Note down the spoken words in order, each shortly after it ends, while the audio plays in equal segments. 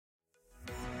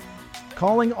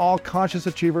Calling all conscious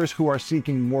achievers who are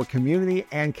seeking more community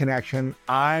and connection,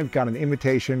 I've got an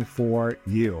invitation for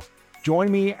you.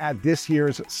 Join me at this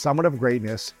year's Summit of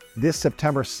Greatness this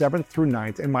September 7th through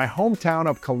 9th in my hometown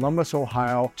of Columbus,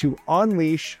 Ohio, to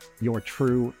unleash your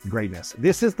true greatness.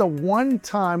 This is the one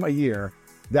time a year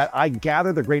that I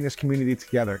gather the greatness community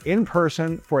together in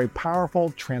person for a powerful,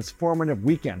 transformative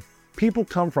weekend. People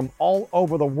come from all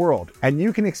over the world, and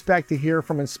you can expect to hear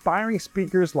from inspiring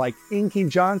speakers like Inky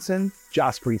Johnson,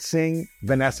 Jaspreet Singh,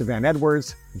 Vanessa Van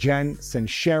Edwards, Jen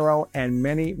Sincero, and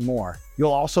many more.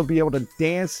 You'll also be able to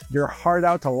dance your heart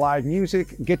out to live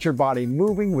music, get your body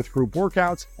moving with group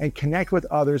workouts, and connect with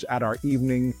others at our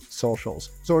evening socials.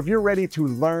 So if you're ready to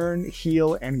learn,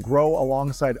 heal, and grow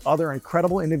alongside other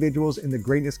incredible individuals in the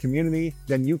greatness community,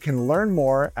 then you can learn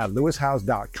more at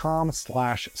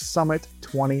lewishowes.com/summit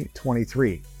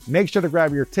 2023. Make sure to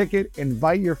grab your ticket,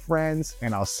 invite your friends,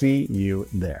 and I'll see you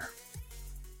there.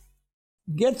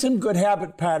 Get some good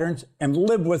habit patterns and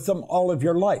live with them all of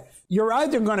your life. You're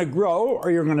either going to grow or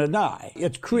you're going to die.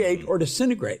 It's create or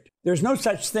disintegrate. There's no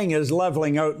such thing as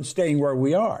leveling out and staying where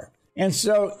we are. And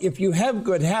so if you have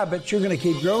good habits, you're going to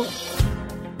keep growing.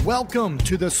 Welcome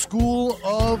to the School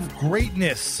of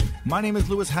Greatness. My name is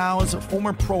Lewis Howes, a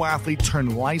former pro athlete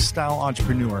turned lifestyle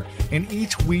entrepreneur. And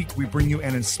each week we bring you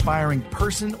an inspiring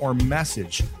person or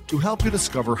message to help you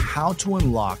discover how to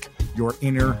unlock your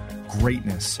inner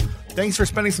greatness. Thanks for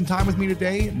spending some time with me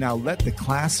today. Now let the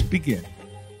class begin.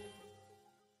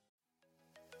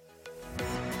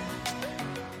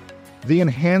 The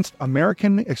enhanced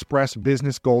American Express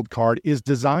Business Gold Card is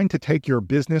designed to take your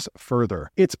business further.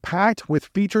 It's packed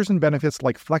with features and benefits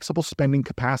like flexible spending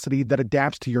capacity that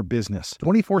adapts to your business,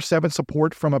 24/7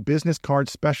 support from a business card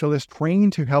specialist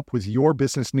trained to help with your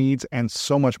business needs, and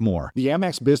so much more. The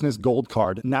Amex Business Gold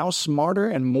Card, now smarter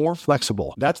and more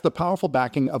flexible. That's the powerful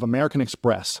backing of American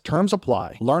Express. Terms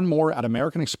apply. Learn more at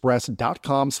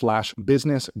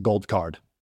americanexpress.com/business gold card.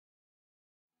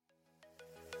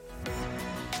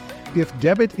 If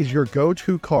debit is your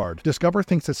go-to card, Discover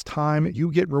thinks it's time you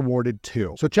get rewarded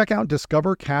too. So check out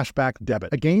Discover Cashback Debit,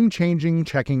 a game-changing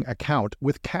checking account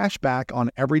with cashback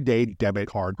on everyday debit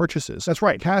card purchases. That's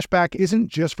right, cashback isn't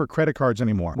just for credit cards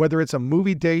anymore. Whether it's a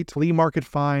movie date, flea market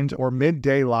find, or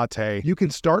midday latte, you can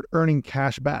start earning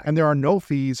cash back, and there are no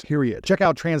fees, period. Check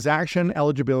out transaction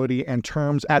eligibility and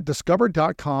terms at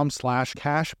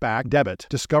discover.com/cashbackdebit.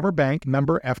 Discover Bank,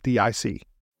 member FDIC.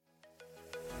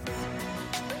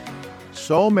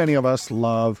 So many of us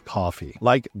love coffee,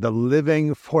 like the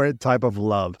living for it type of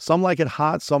love. Some like it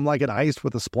hot, some like it iced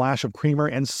with a splash of creamer,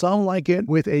 and some like it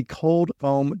with a cold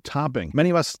foam topping. Many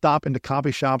of us stop into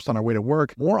coffee shops on our way to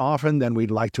work more often than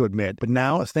we'd like to admit. But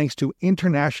now, thanks to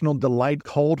International Delight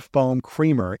Cold Foam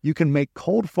Creamer, you can make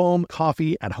cold foam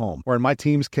coffee at home, or in my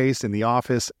team's case, in the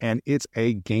office, and it's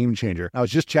a game changer. I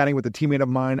was just chatting with a teammate of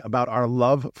mine about our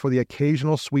love for the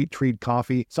occasional sweet treat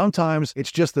coffee. Sometimes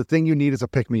it's just the thing you need as a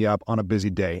pick-me-up on a busy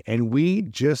day, and we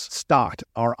just stocked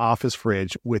our office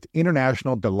fridge with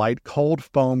International Delight Cold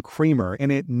Foam Creamer,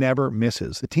 and it never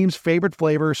misses. The team's favorite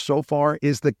flavor so far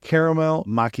is the caramel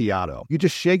macchiato. You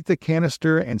just shake the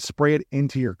canister and spray it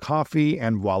into your coffee,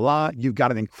 and voila, you've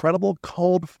got an incredible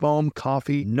cold foam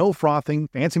coffee. No frothing,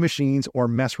 fancy machines, or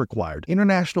mess required.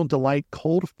 International Delight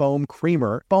Cold Foam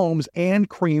Creamer foams and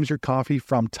creams your coffee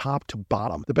from top to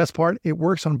bottom. The best part, it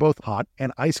works on both hot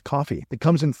and iced coffee. It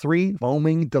comes in 3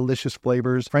 foaming, delicious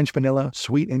flavors: French vanilla,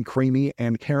 sweet and creamy,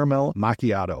 and caramel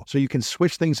macchiato. So you can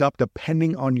switch things up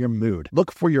depending on your mood.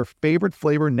 Look for your favorite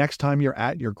flavor next time you're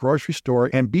at your grocery store,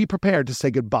 and be prepared to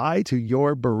say goodbye to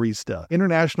your barista.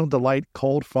 International Delight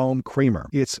Cold Foam Creamer.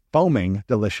 It's foaming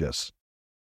delicious.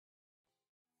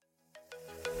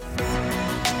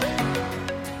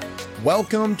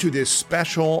 Welcome to this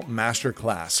special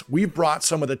masterclass. We've brought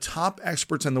some of the top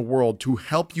experts in the world to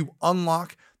help you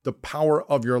unlock the power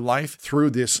of your life through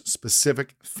this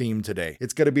specific theme today.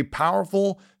 It's going to be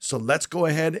powerful, so let's go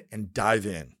ahead and dive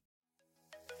in.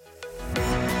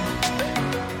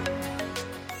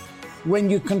 When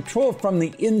you control from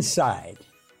the inside,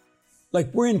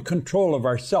 like we're in control of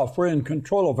ourselves, we're in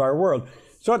control of our world.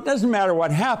 So it doesn't matter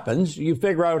what happens, you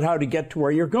figure out how to get to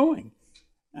where you're going.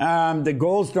 The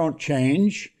goals don't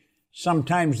change.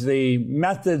 Sometimes the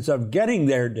methods of getting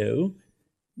there do,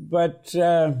 but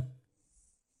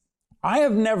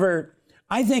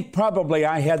I think probably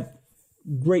I had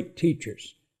great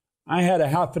teachers. I had a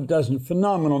half a dozen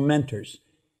phenomenal mentors.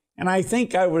 And I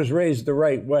think I was raised the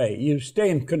right way. You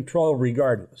stay in control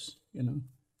regardless, you know?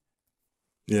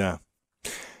 Yeah.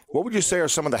 What would you say are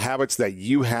some of the habits that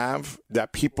you have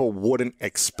that people wouldn't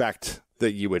expect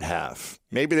that you would have?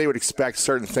 Maybe they would expect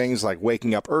certain things like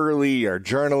waking up early or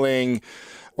journaling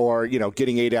or,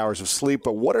 getting 8 hours of sleep.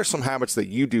 But what are some habits that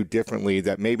you do differently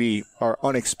that maybe are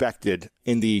unexpected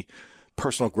in the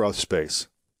personal growth space?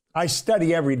 I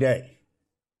study every day.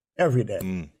 Every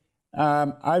day.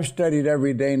 I've studied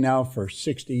every day now for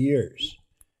 60 years.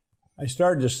 I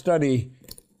started to study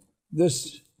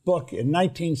this book in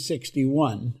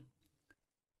 1961,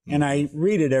 and I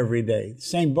read it every day.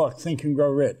 Same book, Think and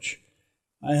Grow Rich.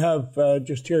 I have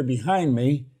just here behind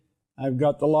me, I've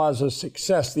got The Laws of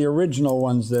Success, the original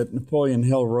ones that Napoleon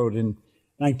Hill wrote in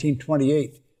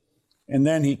 1928. And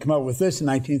then he came up with this in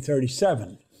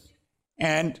 1937.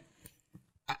 And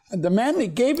the man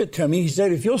that gave it to me, he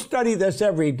said, if you'll study this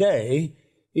every day,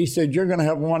 he said, you're going to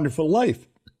have a wonderful life.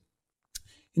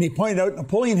 And he pointed out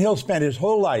Napoleon Hill spent his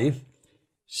whole life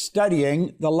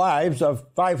studying the lives of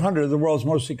 500 of the world's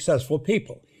most successful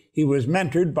people. He was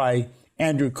mentored by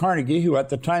Andrew Carnegie, who at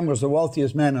the time was the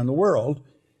wealthiest man in the world.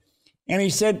 And he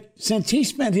said, since he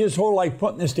spent his whole life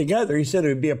putting this together, he said it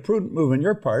would be a prudent move on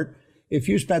your part if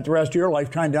you spent the rest of your life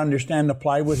trying to understand and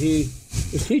apply what he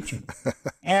was teaching.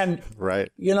 And, right.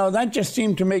 That just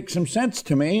seemed to make some sense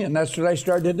to me, and that's what I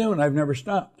started to do, and I've never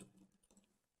stopped.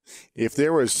 If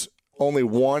there was only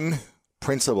one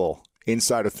principle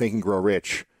inside of Think and Grow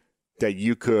Rich that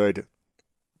you could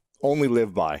only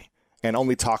live by and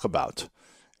only talk about,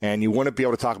 and you wouldn't be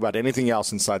able to talk about anything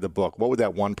else inside the book, what would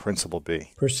that one principle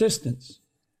be? Persistence.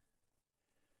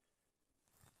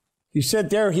 He said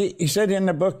there, he said in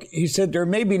the book, he said, there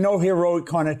may be no heroic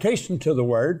connotation to the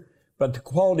word, but the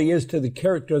quality is to the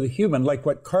character of the human, like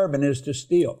what carbon is to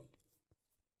steel.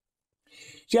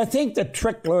 See, I think the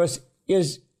trick, Lewis,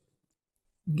 is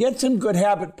get some good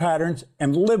habit patterns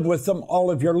and live with them all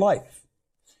of your life.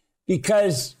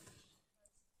 Because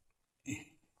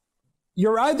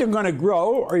you're either going to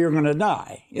grow or you're going to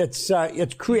die. It's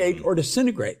create or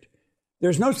disintegrate.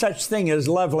 There's no such thing as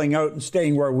leveling out and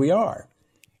staying where we are.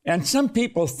 And some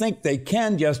people think they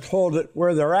can just hold it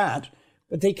where they're at,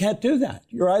 but they can't do that.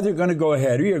 You're either going to go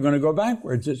ahead or you're going to go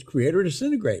backwards. It's create or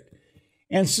disintegrate.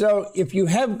 And so if you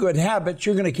have good habits,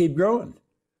 you're going to keep growing.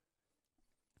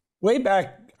 Way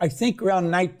back, I think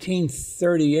around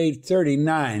 1938,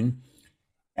 39,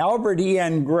 Albert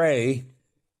E.N. Gray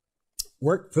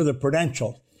worked for the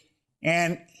Prudential,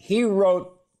 and he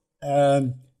wrote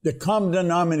The Common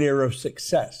Denominator of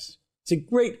Success. It's a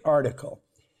great article.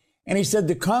 And he said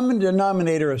the common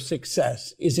denominator of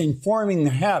success is informing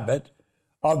the habit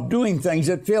of doing things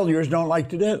that failures don't like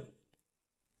to do.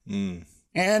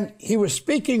 And he was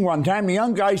speaking one time, a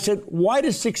young guy said, why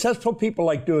do successful people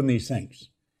like doing these things?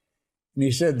 And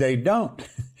he said, they don't.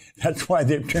 That's why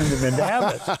they've turned them into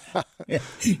habits.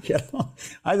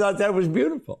 I thought that was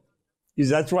beautiful. He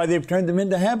said, that's why they've turned them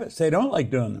into habits. They don't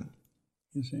like doing them.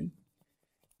 You see?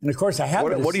 And of course, a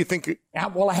habit what do you think?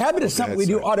 Well, a habit is something we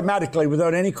do automatically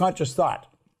without any conscious thought.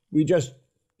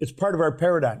 It's part of our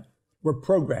paradigm. We're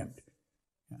programmed.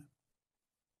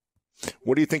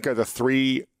 What do you think are the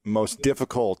three most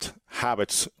difficult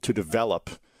habits to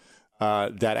develop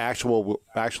that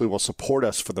actually will support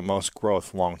us for the most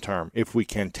growth long term if we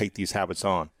can take these habits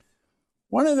on?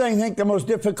 One of the things I think the most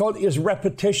difficult is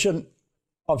repetition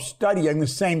of studying the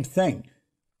same thing.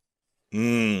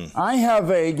 I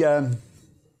have a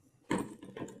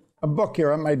book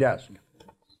here on my desk.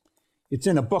 It's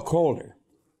in a book holder.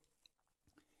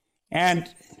 And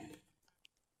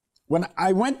when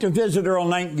I went to visit Earl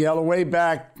Nightingale way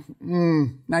back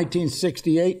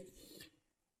 1968, it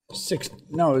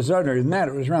was other than that,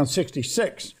 it was around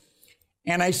 66.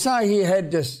 And I saw he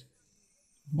had this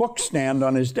book stand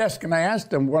on his desk, and I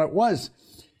asked him what it was.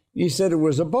 He said it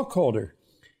was a book holder.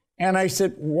 And I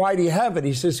said, why do you have it?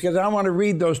 He says, because I want to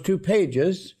read those 2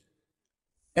 pages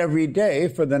every day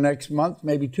for the next month,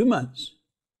 maybe 2 months.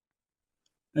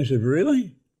 I said,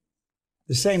 really?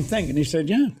 The same thing. And he said,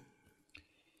 yeah.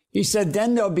 He said,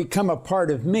 then they'll become a part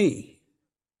of me.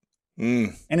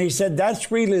 And he said,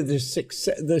 that's really the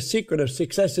secret of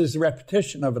success is the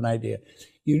repetition of an idea.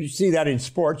 You see that in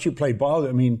sports. You play ball.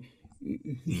 I mean,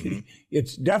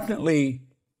 it's definitely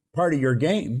part of your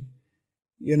game.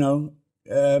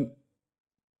 How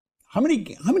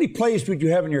many plays would you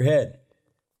have in your head?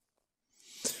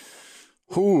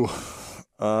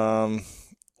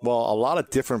 Well, a lot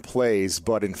of different plays,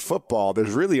 but in football,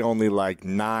 there's really only like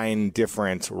 9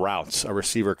 different routes a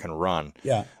receiver can run.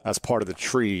 Yeah. That's part of the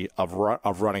tree of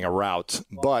running a route.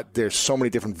 But there's so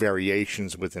many different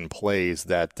variations within plays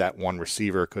that one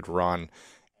receiver could run,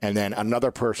 and then another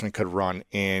person could run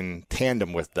in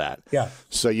tandem with that. Yeah.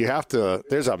 So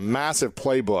there's a massive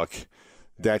playbook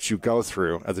that you go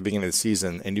through at the beginning of the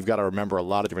season, and you've got to remember a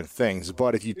lot of different things.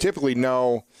 But if you typically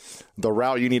know the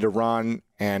route you need to run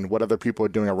and what other people are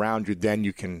doing around you, then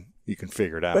you can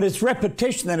figure it out. But it's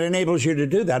repetition that enables you to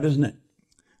do that, isn't it?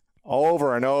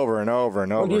 Over and over and over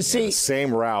and over. Well, you see, the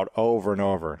same route over and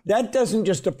over. That doesn't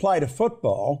just apply to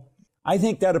football. I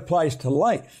think that applies to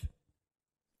life.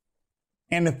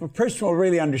 And if a person will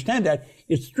really understand that,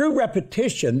 it's through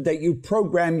repetition that you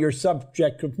program your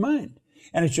subjective mind.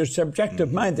 And it's your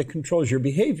subjective mind that controls your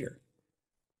behavior.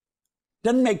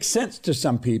 Doesn't make sense to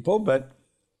some people, but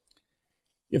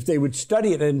if they would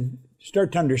study it and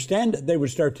start to understand it, they would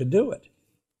start to do it.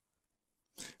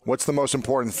 What's the most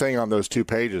important thing on those 2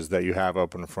 pages that you have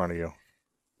open in front of you?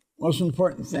 Most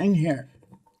important thing here.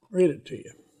 Read it to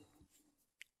you.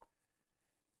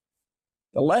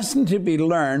 The lesson to be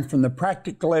learned from the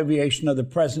practical aviation of the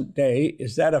present day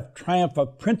is that of triumph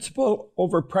of principle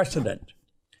over precedent,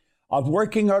 of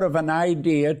working out of an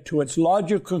idea to its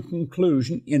logical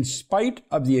conclusion in spite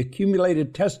of the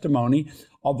accumulated testimony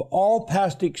of all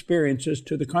past experiences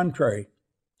to the contrary.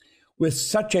 With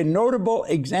such a notable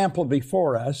example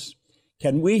before us,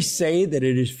 can we say that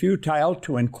it is futile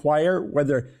to inquire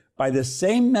whether by the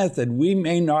same method we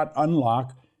may not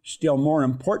unlock still more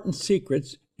important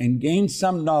secrets and gain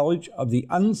some knowledge of the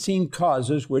unseen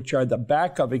causes which are the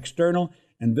back of external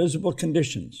and visible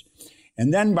conditions,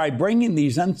 and then by bringing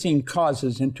these unseen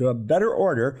causes into a better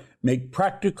order, make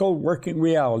practical working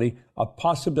reality of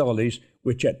possibilities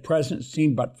which at present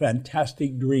seem but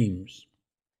fantastic dreams.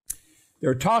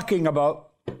 They're talking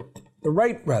about the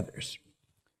Wright brothers.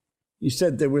 He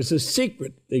said there was a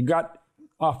secret they got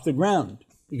off the ground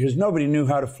because nobody knew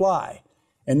how to fly,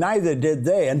 and neither did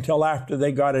they until after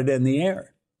they got it in the air.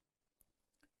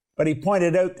 But he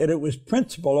pointed out that it was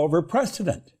principle over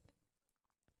precedent.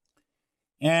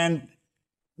 And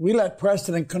we let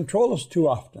precedent control us too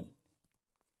often.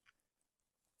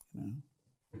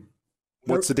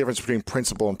 What's the difference between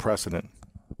principle and precedent?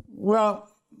 Well,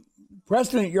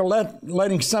 precedent, you're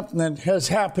letting something that has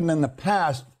happened in the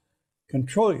past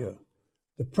control you.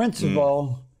 The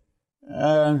principle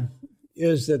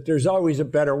is that there's always a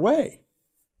better way.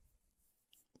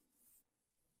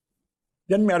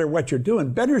 Doesn't matter what you're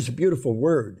doing. Better is a beautiful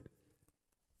word.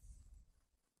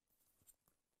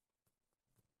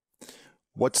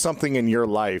 What's something in your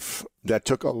life that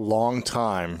took a long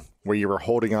time where you were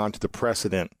holding on to the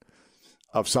precedent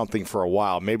of something for a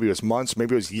while? Maybe it was months,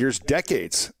 maybe it was years,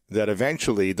 decades, that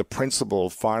eventually the principle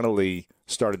finally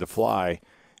started to fly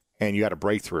and you had a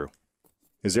breakthrough.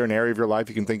 Is there an area of your life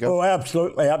you can think of? Oh,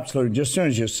 absolutely, absolutely. Just as soon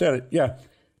as you said it, yeah.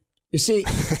 You see,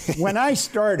 when I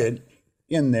started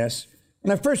in this,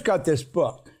 when I first got this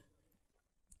book,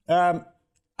 I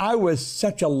was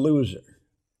such a loser.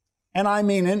 And I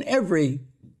mean, in every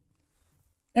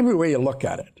way you look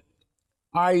at it.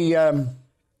 I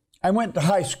went to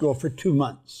high school for 2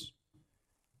 months.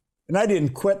 And I didn't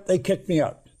quit. They kicked me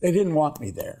out. They didn't want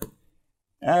me there.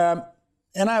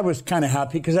 And I was kind of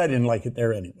happy because I didn't like it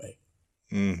there anyway.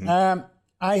 Mm-hmm.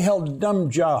 I held dumb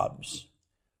jobs.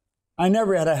 I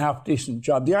never had a half-decent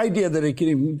job. The idea that I could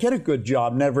even get a good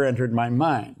job never entered my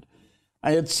mind.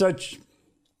 I had such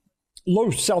low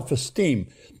self-esteem.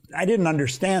 I didn't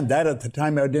understand that at the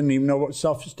time. I didn't even know what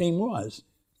self-esteem was.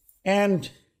 And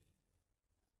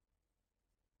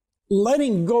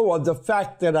letting go of the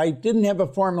fact that I didn't have a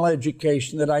formal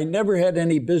education, that I never had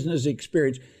any business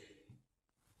experience.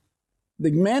 The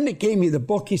man that gave me the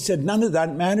book, he said, none of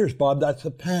that matters, Bob. That's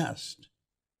the past.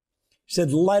 He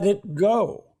said, let it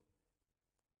go.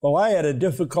 Well, I had a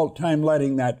difficult time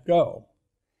letting that go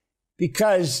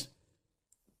because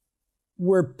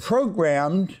we're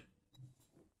programmed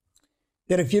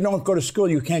that if you don't go to school,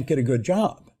 you can't get a good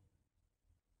job.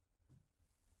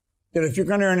 That if you're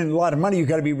going to earn a lot of money, you've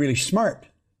got to be really smart.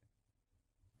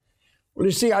 Well,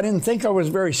 you see, I didn't think I was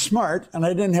very smart, and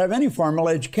I didn't have any formal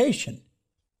education.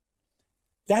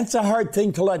 That's a hard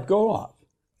thing to let go of.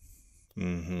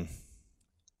 Mm-hmm.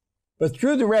 But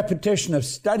through the repetition of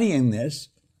studying this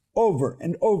over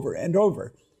and over and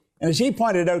over, and as he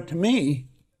pointed out to me,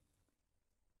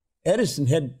 Edison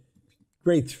had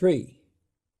grade 3.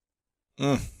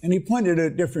 And he pointed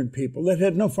out different people that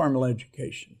had no formal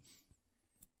education.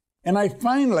 And I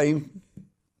finally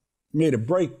made a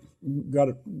break,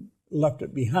 left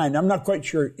it behind. I'm not quite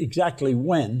sure exactly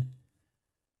when,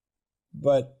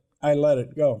 but I let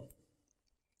it go.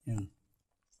 Yeah.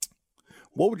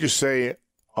 What would you say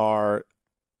are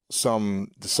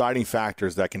some deciding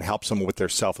factors that can help someone with their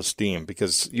self-esteem?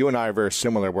 Because you and I are very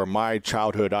similar, where my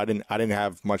childhood, I didn't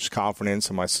have much confidence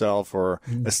in myself or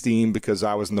esteem because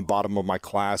I was in the bottom of my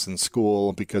class in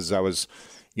school, because I was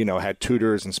had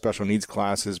tutors and special needs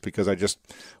classes because I just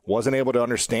wasn't able to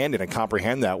understand it and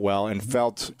comprehend that well and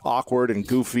felt awkward and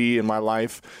goofy in my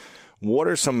life. What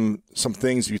are some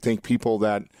things you think people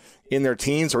that in their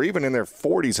teens or even in their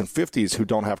 40s and 50s who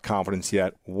don't have confidence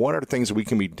yet, what are the things that we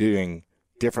can be doing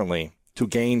differently to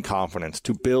gain confidence,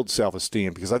 to build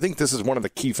self-esteem? Because I think this is one of the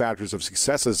key factors of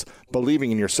success is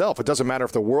believing in yourself. It doesn't matter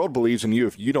if the world believes in you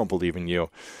if you don't believe in you.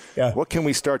 Yeah. What can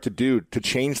we start to do to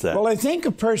change that? Well, I think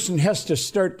a person has to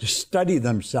start to study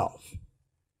themselves.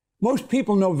 Most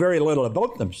people know very little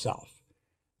about themselves.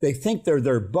 They think they're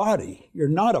their body. You're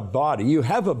not a body. You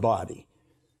have a body,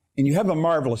 and you have a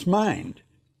marvelous mind.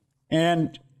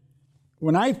 And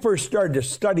when I first started to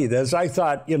study this, I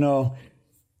thought,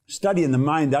 studying the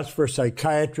mind, that's for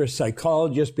psychiatrists,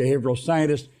 psychologists, behavioral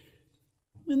scientists.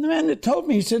 And the man that told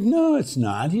me, he said, no, it's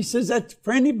not. He says, that's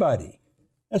for anybody.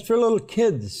 That's for little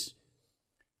kids.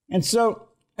 And so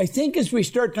I think as we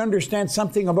start to understand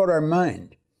something about our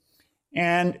mind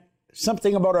and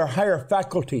something about our higher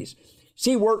faculties,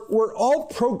 see, we're all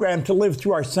programmed to live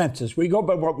through our senses. We go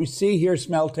by what we see, hear,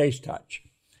 smell, taste, touch.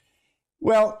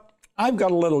 Well, I've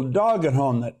got a little dog at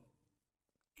home that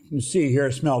can see, hear,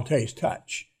 smell, taste,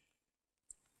 touch.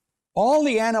 All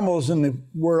the animals in the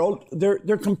world, they're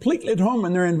completely at home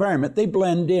in their environment. They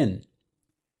blend in.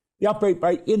 They operate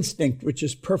by instinct, which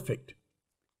is perfect.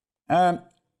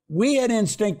 We had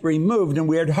instinct removed, and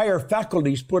we had higher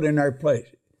faculties put in their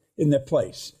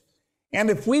place. And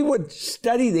if we would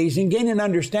study these and gain an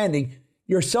understanding,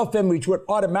 your self-image would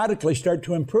automatically start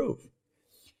to improve.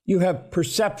 You have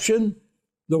perception,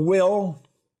 the will,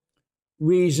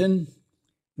 reason,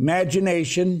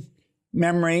 imagination,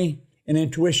 memory, and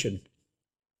intuition.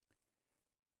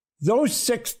 Those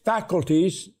 6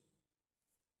 faculties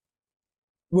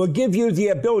will give you the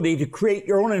ability to create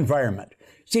your own environment.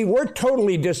 See, we're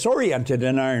totally disoriented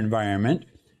in our environment,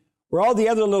 where all the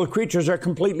other little creatures are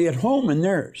completely at home in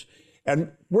theirs.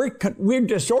 And we're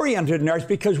disoriented in ours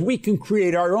because we can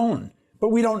create our own, but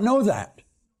we don't know that.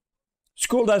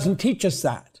 School doesn't teach us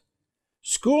that.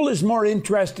 School is more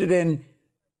interested in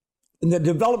the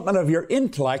development of your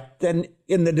intellect than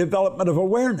in the development of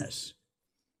awareness.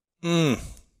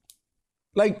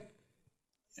 Like,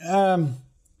 a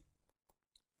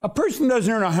person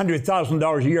doesn't earn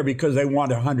 $100,000 a year because they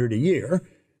want 100 a year.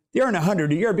 They earn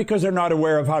 100 a year because they're not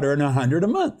aware of how to earn 100 a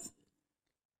month.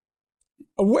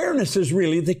 Awareness is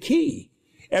really the key.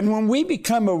 And when we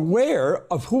become aware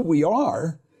of who we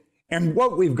are and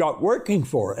what we've got working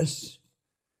for us,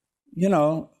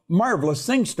 marvelous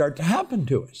things start to happen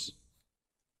to us.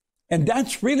 And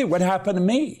that's really what happened to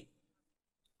me.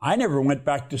 I never went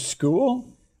back to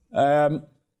school. I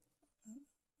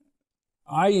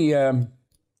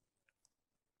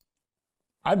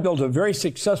built a very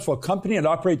successful company. It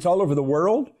operates all over the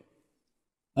world.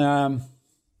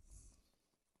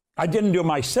 I didn't do it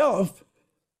myself.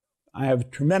 I have a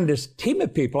tremendous team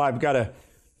of people. I've got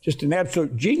just an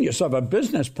absolute genius of a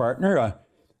business partner,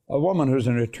 a woman who's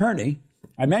an attorney.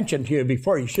 I mentioned to you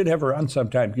before, you should have her on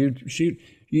sometime.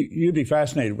 You'd be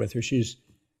fascinated with her. She's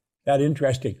that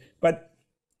interesting. But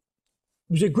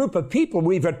it was a group of people.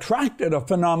 We've attracted a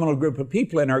phenomenal group of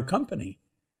people in our company.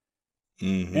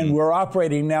 Mm-hmm. And we're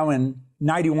operating now in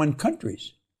 91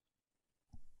 countries.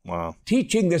 Wow.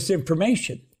 Teaching this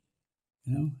information.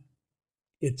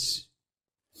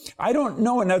 I don't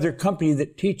know another company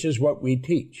that teaches what we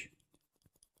teach.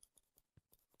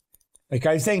 Like,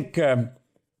 I think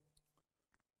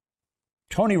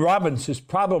Tony Robbins has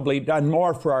probably done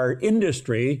more for our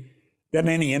industry than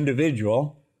any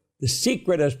individual. The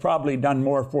Secret has probably done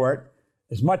more for it,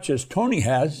 as much as Tony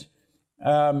has,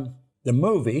 the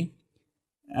movie.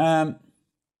 But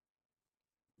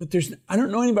I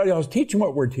don't know anybody else teaching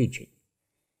what we're teaching.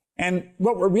 And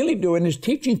what we're really doing is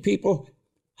teaching people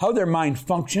how their mind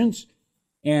functions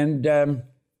and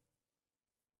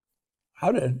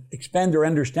how to expand their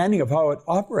understanding of how it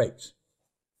operates.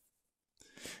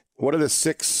 What are the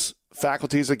 6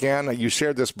 faculties again? You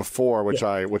shared this before, which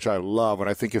I love, and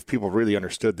I think if people really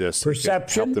understood this, perception, it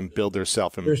could help them build their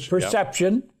self-image. There's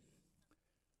perception,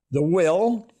 the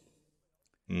will,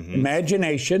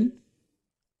 imagination,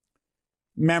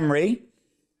 memory,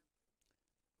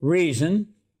 reason,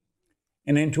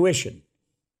 and intuition.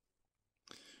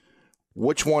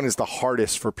 Which one is the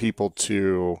hardest for people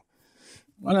to?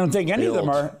 I don't think any of them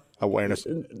are. Awareness.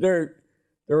 They're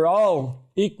all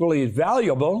equally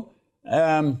valuable.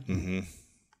 You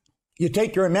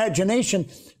take your imagination.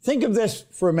 Think of this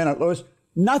for a minute, Louis.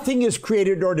 Nothing is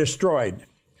created or destroyed.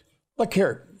 Look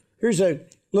here. Here's a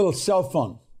little cell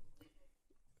phone.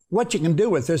 What you can do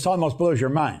with this almost blows your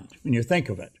mind when you think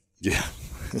of it. Yeah.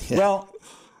 Well,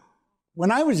 when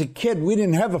I was a kid, we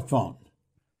didn't have a phone.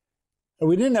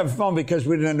 We didn't have a phone because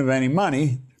we didn't have any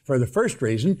money, for the first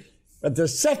reason. But the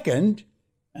second,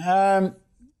 not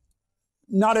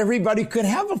everybody could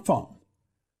have a phone.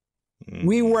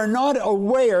 We were not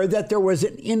aware that there was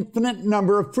an infinite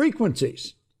number of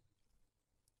frequencies.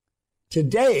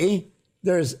 Today,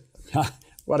 there's, a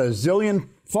zillion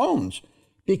phones,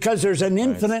 because there's an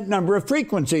infinite number of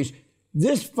frequencies.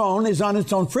 This phone is on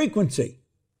its own frequency.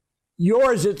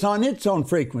 Yours, it's on its own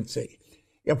frequency.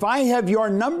 If I have your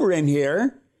number in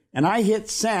here and I hit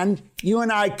send, you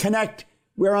and I connect,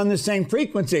 we're on the same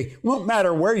frequency. It won't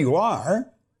matter where you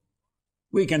are.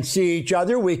 We can see each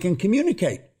other, we can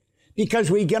communicate,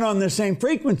 because we get on the same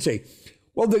frequency.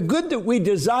 Well, the good that we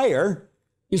desire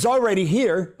is already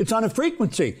here. It's on a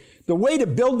frequency. The way to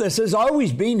build this has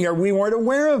always been here. We weren't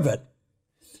aware of it.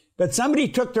 But somebody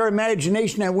took their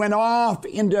imagination and went off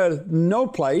into no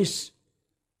place.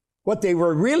 What they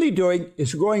were really doing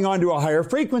is going on to a higher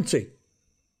frequency.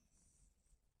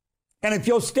 And if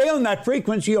you'll stay on that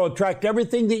frequency, you'll attract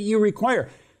everything that you require.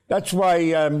 That's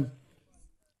why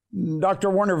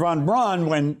Dr. Wernher von Braun,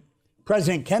 when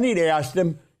President Kennedy asked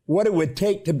him what it would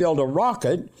take to build a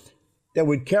rocket that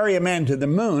would carry a man to the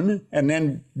moon and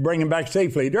then bring him back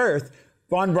safely to Earth,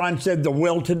 von Braun said the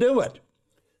will to do it.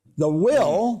 The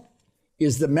will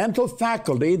is the mental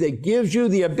faculty that gives you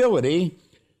the ability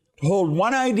to hold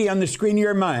one idea on the screen of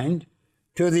your mind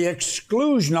to the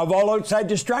exclusion of all outside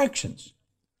distractions.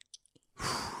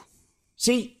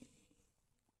 See,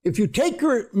 if you take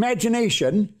your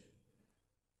imagination,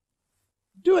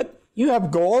 do it. You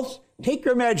have goals, take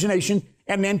your imagination,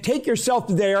 and then take yourself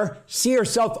there, see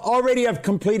yourself already have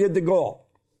completed the goal.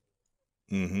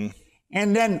 And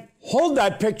then hold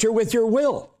that picture with your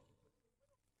will.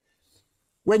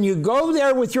 When you go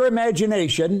there with your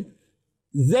imagination,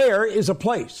 there is a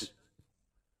place.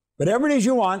 Whatever it is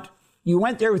you want, you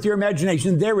went there with your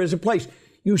imagination, there is a place.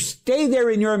 You stay there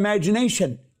in your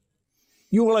imagination.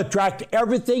 You will attract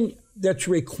everything that's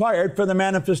required for the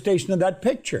manifestation of that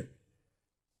picture.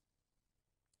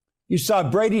 You saw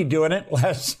Brady doing it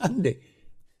last Sunday.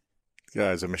 This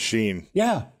guy's a machine.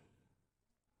 Yeah.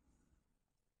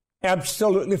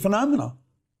 Absolutely phenomenal.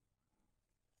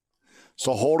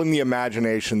 So holding the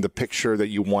imagination, the picture that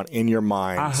you want in your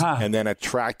mind, and then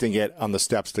attracting it on the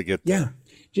steps to get there. Yeah.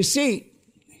 You see,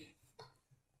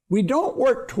 we don't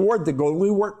work toward the goal. We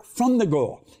work from the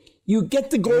goal. You get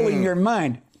the goal in your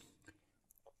mind.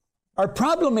 Our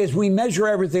problem is we measure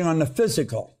everything on the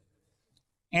physical.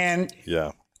 And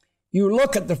you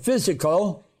look at the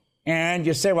physical and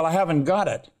you say, well, I haven't got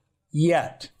it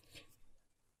yet.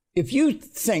 If you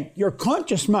think your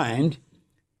conscious mind,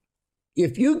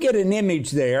 if you get an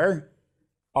image there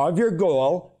of your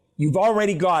goal, you've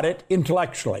already got it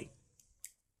intellectually.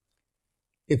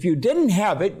 If you didn't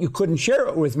have it, you couldn't share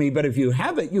it with me. But if you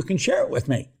have it, you can share it with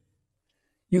me.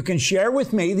 You can share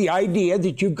with me the idea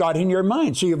that you've got in your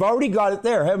mind. So you've already got it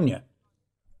there, haven't you?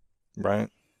 Right.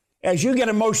 As you get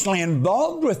emotionally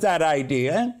involved with that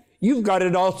idea, you've got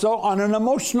it also on an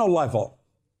emotional level.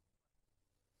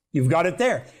 You've got it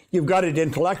there. You've got it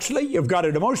intellectually. You've got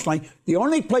it emotionally. The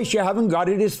only place you haven't got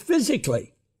it is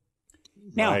physically.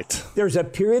 Now, there's a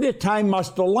period of time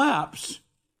must elapse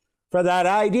for that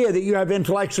idea that you have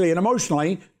intellectually and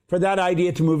emotionally, for that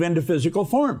idea to move into physical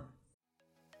form.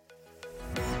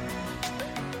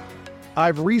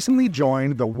 I've recently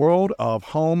joined the world of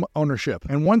home ownership,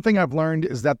 and one thing I've learned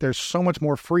is that there's so much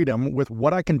more freedom with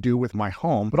what I can do with my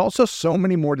home, but also so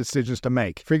many more decisions to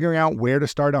make. Figuring out where to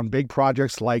start on big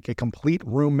projects like a complete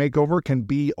room makeover can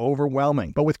be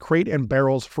overwhelming, but with Crate &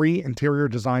 Barrel's free interior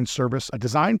design service, a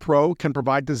design pro can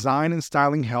provide design and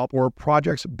styling help for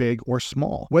projects big or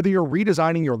small. Whether you're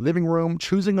redesigning your living room,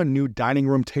 choosing a new dining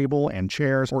room table and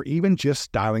chairs, or even just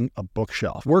styling a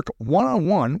bookshelf, work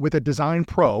one-on-one with a design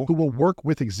pro who will work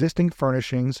with existing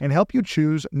furnishings and help you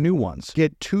choose new ones.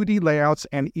 Get 2D layouts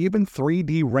and even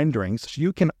 3D renderings so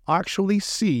you can actually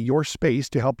see your space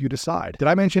to help you decide. Did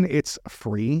I mention it's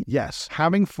free? Yes.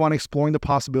 Having fun exploring the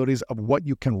possibilities of what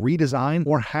you can redesign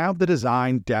or have the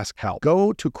design desk help.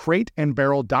 Go to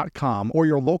crateandbarrel.com or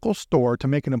your local store to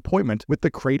make an appointment with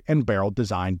the Crate & Barrel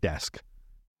Design Desk.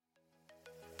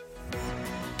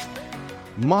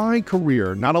 My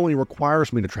career not only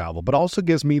requires me to travel, but also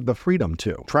gives me the freedom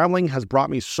to. Traveling has brought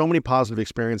me so many positive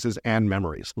experiences and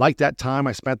memories. Like that time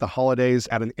I spent the holidays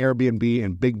at an Airbnb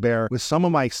in Big Bear with some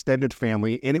of my extended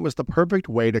family, and it was the perfect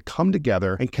way to come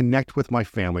together and connect with my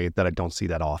family that I don't see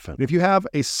that often. If you have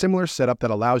a similar setup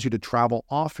that allows you to travel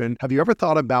often, have you ever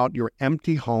thought about your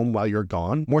empty home while you're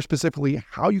gone? More specifically,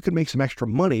 how you can make some extra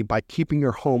money by keeping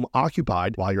your home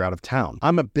occupied while you're out of town.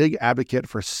 I'm a big advocate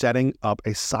for setting up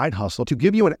a side hustle to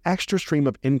give you an extra stream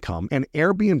of income, and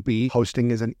Airbnb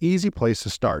hosting is an easy place to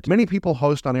start. Many people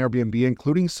host on Airbnb,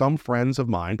 including some friends of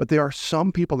mine, but there are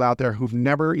some people out there who've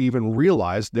never even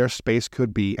realized their space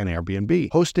could be an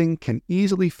Airbnb. Hosting can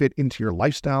easily fit into your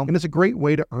lifestyle, and it's a great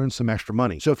way to earn some extra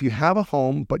money. So if you have a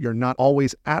home, but you're not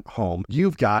always at home,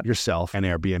 you've got yourself an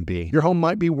Airbnb. Your home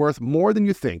might be worth more than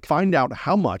you think. Find out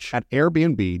how much at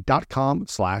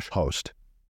airbnb.com/host.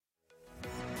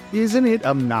 Isn't it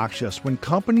obnoxious when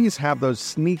companies have those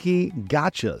sneaky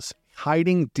gotchas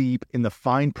hiding deep in the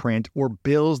fine print or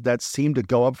bills that seem to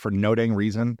go up for no dang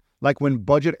reason? Like when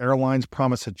budget airlines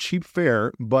promise a cheap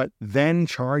fare, but then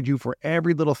charge you for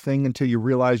every little thing until you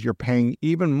realize you're paying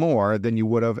even more than you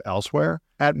would have elsewhere?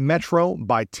 At Metro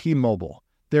by T-Mobile,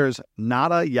 there's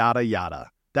nada yada yada.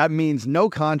 That means no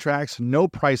contracts, no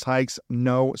price hikes,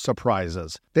 no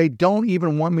surprises. They don't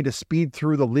even want me to speed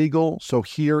through the legal, so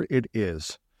here it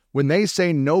is. When they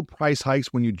say no price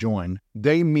hikes when you join,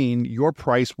 they mean your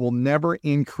price will never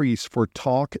increase for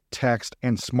talk, text,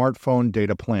 and smartphone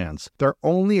data plans. Their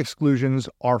only exclusions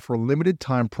are for limited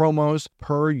time promos,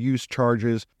 per-use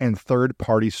charges, and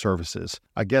third-party services.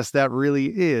 I guess that really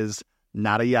is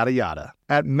nada yada yada.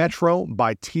 At Metro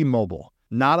by T-Mobile,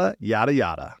 nada yada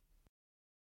yada.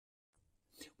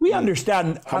 We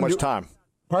understand... How much time?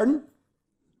 Pardon?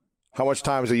 How much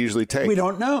time does it usually take? We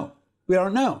don't know.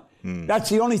 That's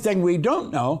the only thing we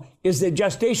don't know is the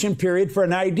gestation period for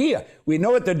an idea. We know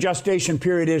what the gestation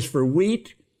period is for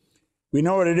wheat. We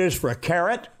know what it is for a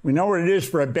carrot. We know what it is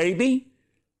for a baby.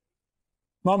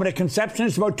 Moment of conception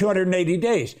is about 280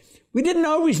 days. We didn't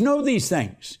always know these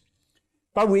things,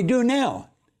 but we do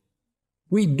now.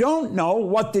 We don't know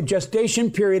what the gestation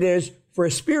period is for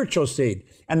a spiritual seed,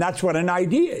 and that's what an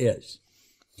idea is.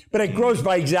 But it grows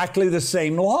by exactly the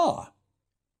same law.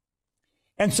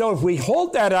 And so if we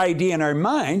hold that idea in our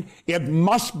mind, it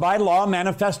must by law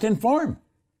manifest in form.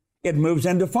 It moves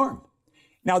into form.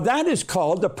 Now that is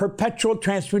called the perpetual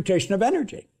transmutation of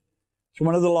energy. It's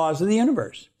one of the laws of the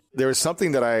universe. There was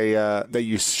something that that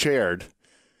you shared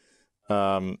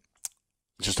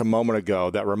just a moment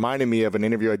ago that reminded me of an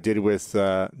interview I did with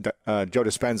Joe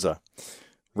Dispenza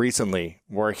recently,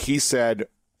 where he said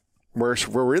we're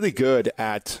really good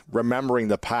at remembering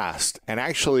the past and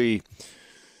actually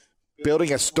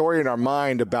building a story in our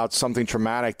mind about something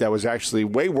traumatic that was actually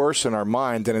way worse in our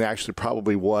mind than it actually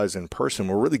probably was in person.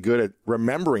 We're really good at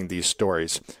remembering these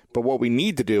stories. But what we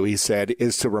need to do, he said,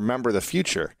 is to remember the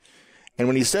future. And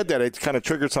when he said that, it kind of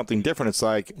triggered something different. It's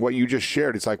like what you just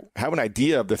shared. It's like have an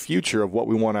idea of the future of what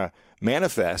we want to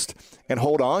manifest and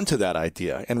hold on to that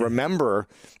idea and remember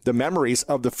the memories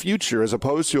of the future as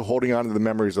opposed to holding on to the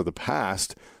memories of the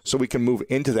past so we can move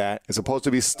into that as opposed to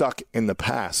be stuck in the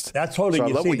past. That's holding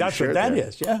you. See, that's what that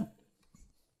is. Yeah.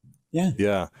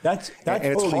 Yeah. That's and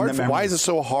it's hard. Why is it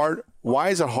so hard? Why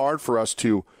is it hard for us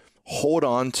to hold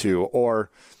on to,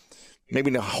 or maybe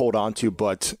not hold on to,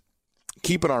 but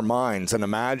keep in our minds and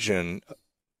imagine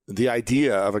the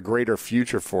idea of a greater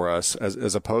future for us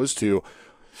as opposed to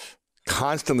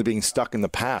constantly being stuck in the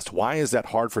past? Why is that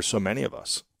hard for so many of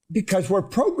us? Because we're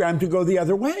programmed to go the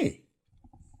other way.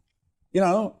 You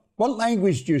know, what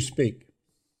language do you speak?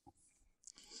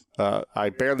 I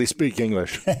barely speak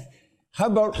English. How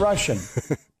about Russian?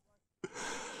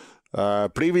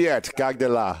 Привет, как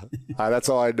дела? That's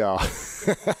all I know.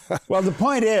 Well, the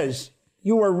point is,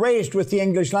 you were raised with the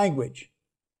English language.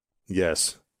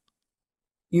 Yes.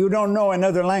 You don't know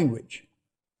another language.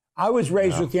 I was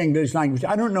raised with the English language.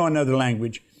 I don't know another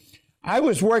language. I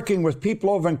was working with people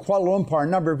over in Kuala Lumpur a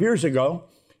number of years ago,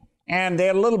 and they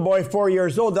had a little boy, 4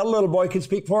 years old. That little boy could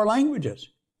speak 4 languages.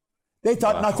 They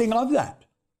thought nothing of that.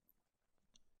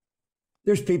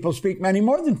 There's people speak many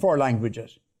more than 4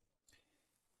 languages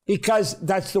because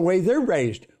that's the way they're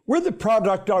raised. We're the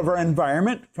product of our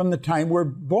environment from the time we're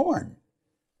born.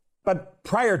 But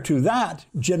prior to that,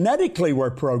 genetically we're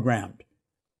programmed.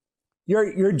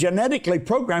 You're genetically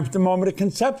programmed at the moment of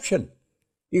conception.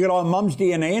 You got all mom's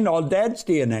DNA and all dad's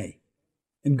DNA.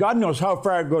 And God knows how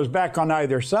far it goes back on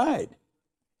either side.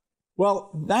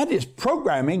 Well, that is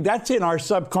programming. That's in our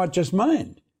subconscious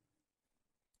mind.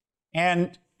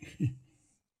 And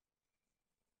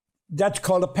That's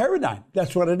called a paradigm.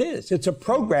 That's what it is. It's a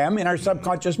program in our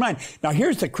subconscious mind. Now,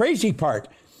 here's the crazy part.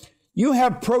 You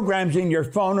have programs in your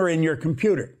phone or in your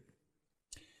computer.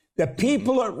 The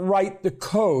people that write the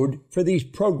code for these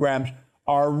programs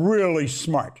are really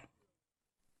smart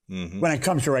when it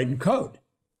comes to writing code.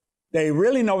 They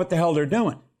really know what the hell they're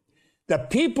doing. The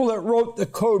people that wrote the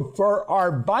code for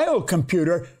our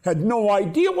biocomputer had no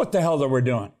idea what the hell they were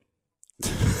doing.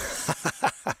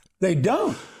 They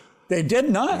don't. They did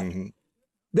not.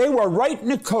 They were writing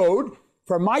the code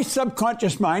for my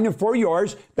subconscious mind and for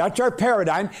yours. That's our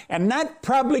paradigm. And that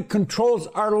probably controls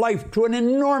our life to an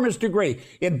enormous degree.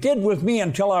 It did with me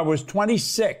until I was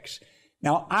 26.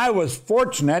 Now, I was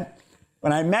fortunate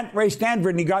when I met Ray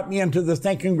Stanford and he got me into the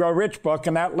Think and Grow Rich book,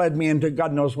 and that led me into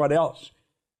God knows what else.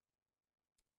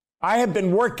 I have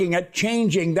been working at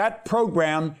changing that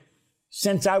program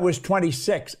since I was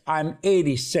 26. I'm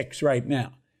 86 right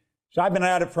now. So I've been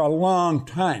at it for a long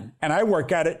time, and I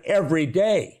work at it every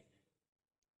day.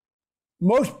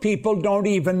 Most people don't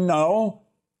even know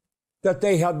that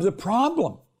they have the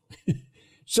problem.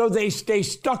 So they stay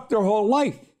stuck their whole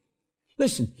life.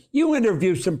 Listen, you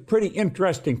interview some pretty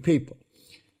interesting people.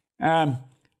 I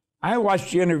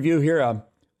watched you interview here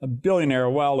a billionaire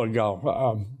a while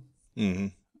ago.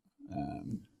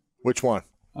 Which one?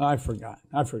 I forgot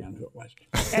who it was.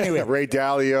 Anyway, Ray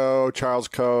Dalio, Charles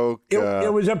Koch.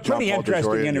 It was a pretty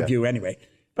interesting interview anyway.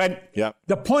 But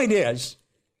the point is,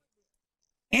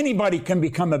 anybody can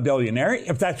become a billionaire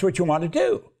if that's what you want to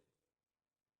do.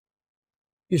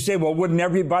 You say, well, wouldn't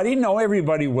everybody? No,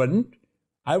 everybody wouldn't.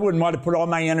 I wouldn't want to put all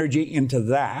my energy into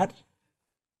that.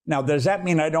 Now, does that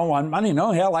mean I don't want money?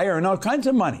 No, hell, I earn all kinds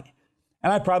of money.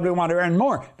 And I probably want to earn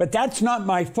more. But that's not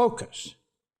my focus.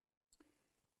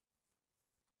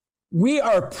 We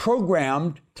are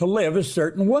programmed to live a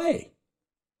certain way.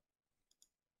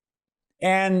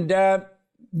 And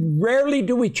rarely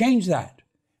do we change that.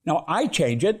 Now, I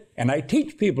change it, and I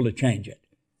teach people to change it.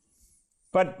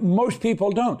 But most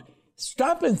people don't.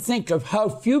 Stop and think of how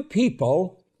few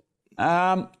people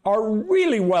are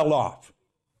really well off.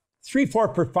 3,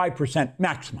 4, 5%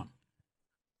 maximum,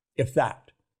 if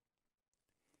that.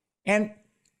 And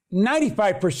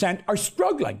 95% are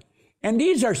struggling. And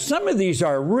some of these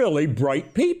are really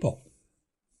bright people.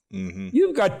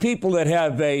 You've got people that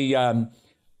have a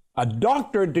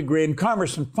doctorate degree in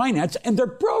commerce and finance, and they're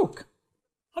broke.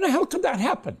 How the hell could that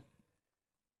happen?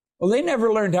 Well, they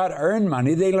never learned how to earn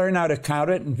money. They learned how to count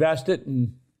it, invest it,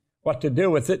 and what to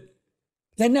do with it.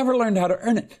 They never learned how to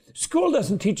earn it. School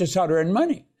doesn't teach us how to earn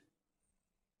money.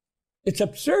 It's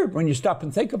absurd when you stop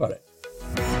and think about it.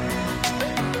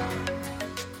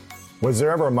 Was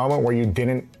there ever a moment where you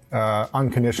didn't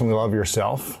unconditionally love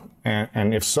yourself?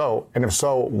 And if so,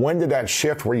 when did that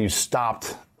shift where you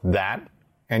stopped that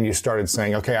and you started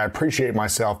saying, okay, I appreciate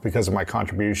myself because of my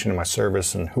contribution and my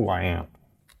service and who I am?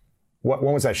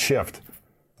 When was that shift?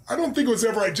 I don't think it was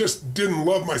ever I just didn't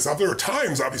love myself. There were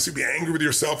times, obviously, be angry with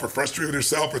yourself or frustrated with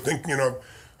yourself or thinking,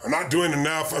 I'm not doing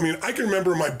enough. I mean, I can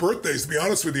remember my birthdays, to be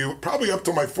honest with you, probably up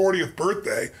to my 40th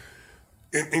birthday,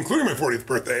 including my 40th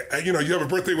birthday. You have a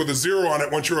birthday with a 0 on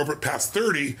it once you're over past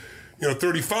 30,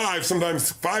 35,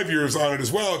 sometimes 5 years on it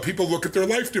as well. People look at their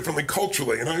life differently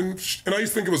culturally. And I used to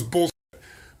think it was bullshit.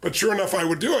 But sure enough, I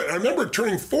would do it. And I remember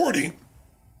turning 40,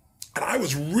 and I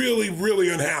was really, really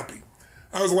unhappy.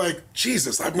 I was like,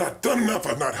 Jesus, I've not done enough.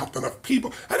 I've not helped enough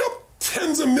people. I helped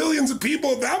tens of millions of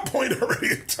people at that point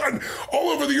already, done all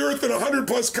over the earth in 100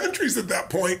 plus countries at that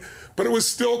point, but it was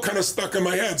still kind of stuck in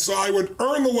my head. So I would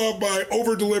earn the love by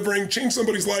over-delivering, change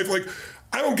somebody's life. Like,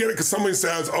 I don't get it because somebody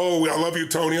says, oh, I love you,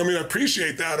 Tony. I mean, I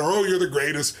appreciate that. Or, oh, you're the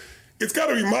greatest. It's got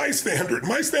to be my standard.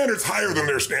 My standard's higher than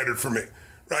their standard for me.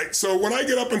 Right? So when I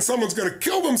get up and someone's going to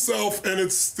kill themselves and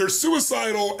they're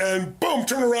suicidal and boom,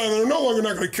 turn around and they're no longer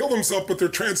not going to kill themselves, but they're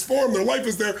transformed, their life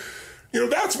is there.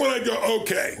 That's when I go,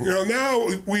 okay, now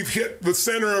we've hit the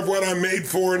center of what I'm made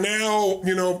for. Now,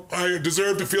 I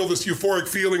deserve to feel this euphoric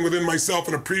feeling within myself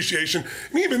and appreciation.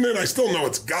 And even then, I still know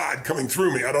it's God coming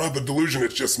through me. I don't have the delusion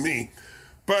it's just me.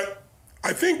 But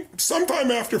I think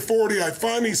sometime after 40, I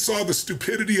finally saw the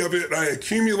stupidity of it. I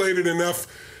accumulated enough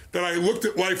that I looked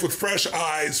at life with fresh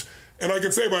eyes. And I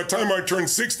can say by the time I turned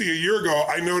 60 a year ago,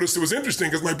 I noticed it was interesting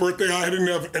because my birthday, I didn't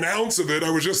have an ounce of it. I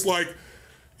was just like,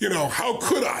 how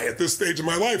could I at this stage of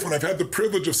my life when I've had the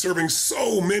privilege of serving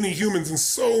so many humans in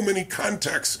so many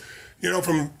contexts,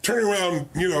 from turning around,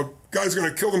 guys are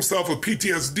going to kill themselves with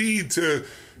PTSD to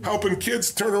helping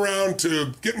kids turn around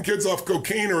to getting kids off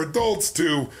cocaine or adults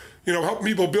to, helping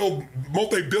people build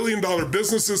multi-billion-dollar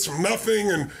businesses from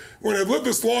nothing. And when I've lived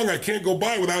this long, I can't go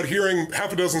by without hearing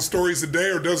half a dozen stories a day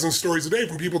or a dozen stories a day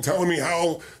from people telling me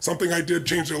how something I did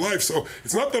changed their life. So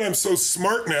it's not that I'm so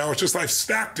smart now, it's just I've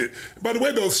stacked it. By the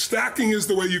way, though, stacking is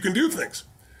the way you can do things.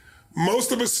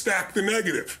 Most of us stack the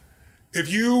negative. If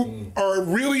you are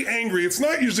really angry, it's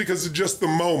not usually because of just the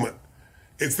moment.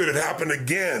 It's that it happened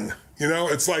again.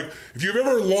 It's like if you've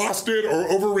ever lost it or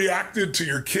overreacted to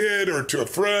your kid or to a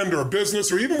friend or a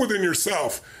business or even within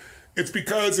yourself, it's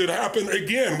because it happened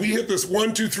again. We hit this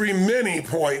 1, 2, 3 mini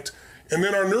point, and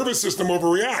then our nervous system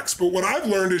overreacts. But what I've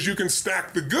learned is you can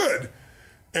stack the good.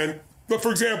 But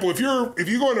for example, if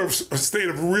you go into a state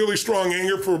of really strong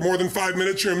anger for more than 5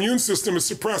 minutes, your immune system is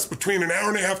suppressed between an hour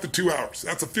and a half to 2 hours.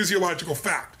 That's a physiological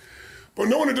fact. But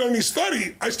no one had done any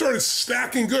study. I started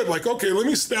stacking good. Like, okay, let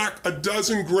me stack a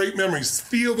dozen great memories,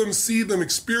 feel them, see them,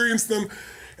 experience them.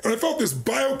 And I felt this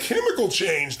biochemical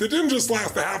change that didn't just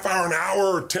last a half hour, an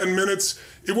hour, or 10 minutes.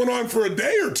 It went on for a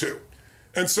day or two.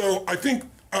 And so I think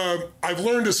I've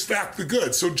learned to stack the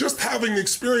good. So just having the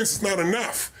experience is not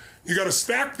enough. You got to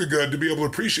stack the good to be able to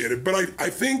appreciate it. But I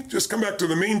think, just come back to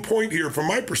the main point here from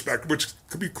my perspective, which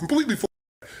could be completely full.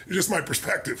 It's just my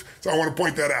perspective. So I want to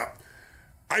point that out.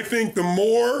 I think the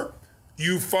more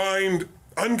you find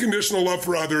unconditional love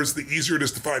for others, the easier it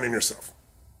is to find in yourself.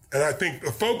 And I think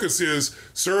the focus is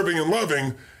serving and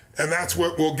loving, and that's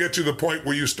what will get you to the point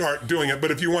where you start doing it.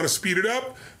 But if you want to speed it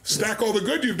up, stack all the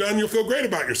good you've done, you'll feel great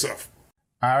about yourself.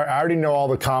 I already know all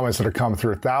the comments that have come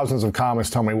through. Thousands of comments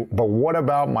tell me, but what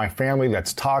about my family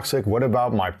that's toxic? What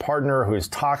about my partner who is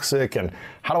toxic? And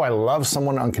how do I love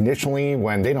someone unconditionally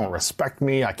when they don't respect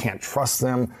me? I can't trust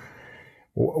them.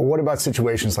 What about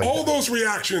situations like all those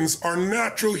reactions are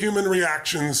natural human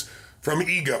reactions from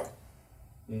ego.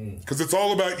 Because it's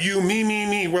all about you,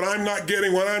 me, what I'm not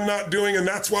getting, what I'm not doing, and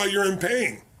that's why you're in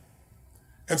pain.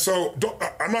 And so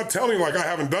I'm not telling you like I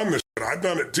haven't done this shit. I've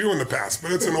done it too in the past,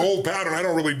 but it's an old pattern I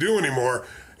don't really do anymore,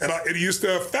 and it used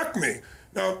to affect me.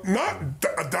 Now, not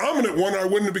a dominant one, I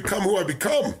wouldn't have become who I've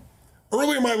become.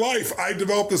 Early in my life, I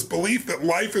developed this belief that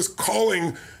life is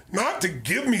calling not to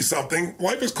give me something.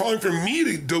 Life is calling for me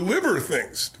to deliver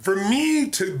things, for me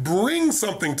to bring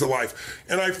something to life.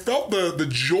 And I felt the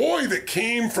joy that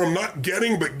came from not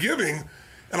getting but giving.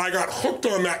 And I got hooked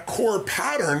on that core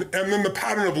pattern and then the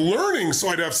pattern of learning so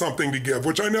I'd have something to give,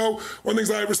 which I know one of the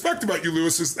things I respect about you,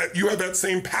 Lewis, is that you have that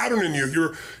same pattern in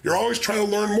you. You're always trying to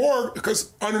learn more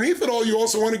because underneath it all, you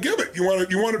also want to give it. You want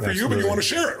it for you, but you want to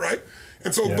share it, right?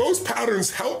 And so those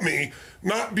patterns help me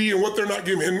not be in what they're not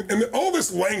giving me. And all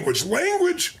this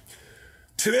language,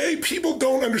 today people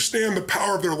don't understand the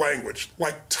power of their language,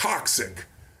 like toxic.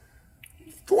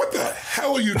 What the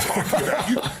hell are you talking about?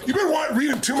 You've been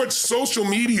reading too much social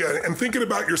media and thinking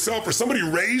about yourself, or somebody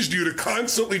raised you to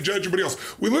constantly judge everybody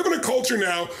else. We live in a culture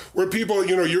now where people,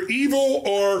 you're evil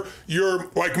or you're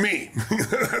like me.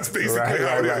 That's basically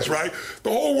how it is, right? The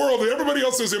whole world, everybody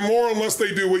else is immoral unless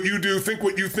they do what you do, think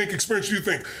what you think, experience what you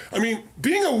think. I mean,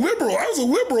 being a liberal, I was a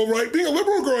liberal, right? Being a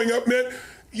liberal growing up meant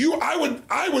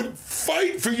I would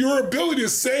fight for your ability to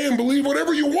say and believe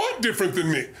whatever you want different than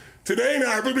me. Today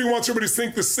now, everybody wants everybody to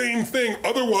think the same thing.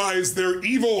 Otherwise, they're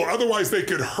evil, or otherwise they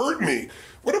could hurt me.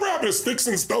 Whatever happened to sticks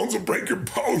and stones will break your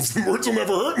bones and words will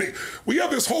never hurt me. We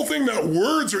have this whole thing that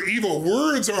words are evil.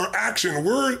 Words are action.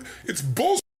 It's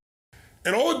bullshit.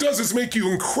 And all it does is make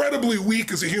you incredibly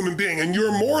weak as a human being. And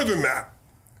you're more than that.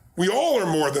 We all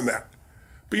are more than that.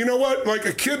 But you know what? Like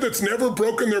a kid that's never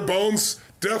broken their bones,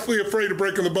 deathly afraid of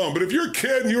breaking the bone. But if you're a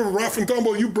kid and you're rough and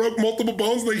tumble, you broke multiple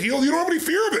bones and they healed, you don't have any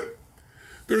fear of it.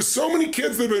 There's so many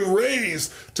kids that have been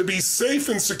raised to be safe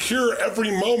and secure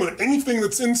every moment. Anything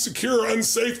that's insecure or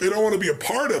unsafe, they don't want to be a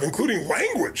part of, including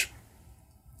language.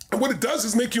 And what it does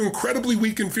is make you incredibly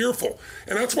weak and fearful.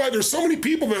 And that's why there's so many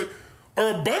people that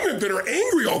are abundant that are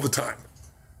angry all the time.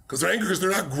 Because they're angry because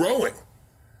they're not growing.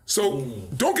 So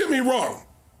don't get me wrong.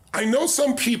 I know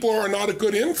some people are not a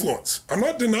good influence. I'm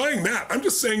not denying that. I'm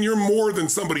just saying you're more than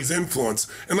somebody's influence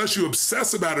unless you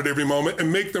obsess about it every moment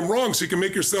and make them wrong so you can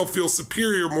make yourself feel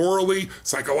superior morally,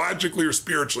 psychologically, or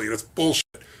spiritually. That's bullshit.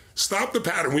 Stop the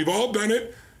pattern. We've all done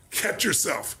it. Catch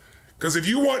yourself. Because if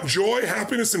you want joy,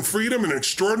 happiness, and freedom and an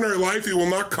extraordinary life, it will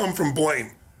not come from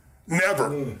blame.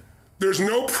 Never. There's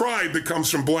no pride that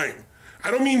comes from blame.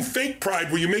 I don't mean fake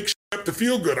pride where you make shit up to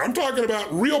feel good. I'm talking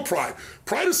about real pride.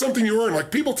 Pride is something you earn.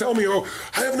 Like people tell me, oh,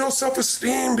 I have no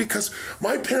self-esteem because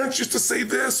my parents used to say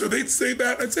this or they'd say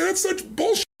that. I'd say that's such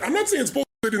bullshit. I'm not saying it's bullshit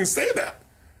they didn't say that.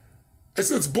 I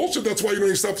said it's bullshit, that's why you don't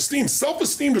have self-esteem.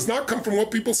 Self-esteem does not come from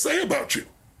what people say about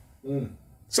you.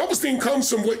 Self-esteem comes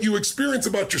from what you experience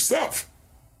about yourself.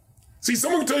 See,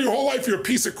 someone can tell you your whole life you're a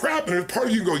piece of crap, and part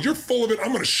of you can go, you're full of it, I'm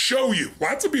going to show you.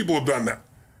 Lots of people have done that.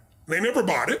 They never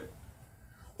bought it.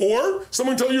 Or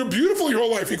someone tell you you're beautiful your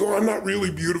whole life. You go, I'm not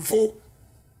really beautiful.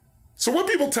 So what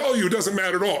people tell you doesn't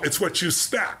matter at all. It's what you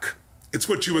stack. It's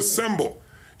what you assemble.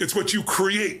 It's what you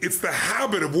create. It's the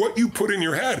habit of what you put in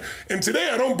your head. And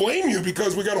today I don't blame you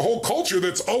because we got a whole culture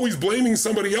that's always blaming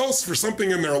somebody else for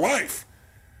something in their life.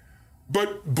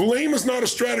 But blame is not a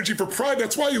strategy for pride.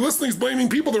 That's why you listen to these blaming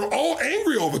people. They're all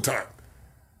angry all the time.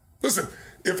 Listen,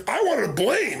 if I wanted to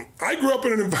blame, I grew up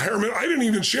in an environment, I didn't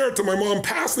even share it till my mom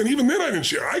passed, and even then I didn't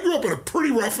share. I grew up in a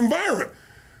pretty rough environment.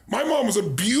 My mom was a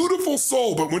beautiful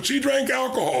soul, but when she drank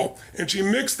alcohol and she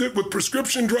mixed it with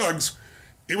prescription drugs,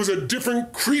 it was a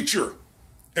different creature,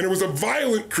 and it was a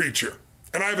violent creature.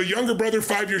 And I have a younger brother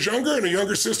 5 years younger and a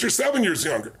younger sister 7 years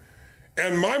younger.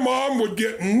 And my mom would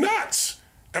get nuts.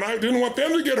 And I didn't want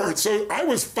them to get hurt. So I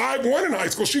was 5'1" in high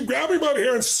school. She'd grab me by the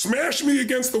hair and smash me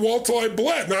against the wall till I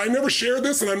bled. Now, I never shared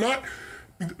this, and I'm not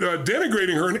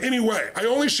denigrating her in any way. I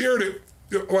only shared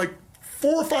it like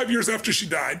 4 or 5 years after she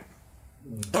died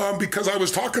because I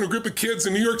was talking to a group of kids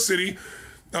in New York City,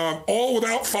 all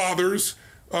without fathers,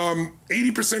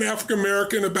 80%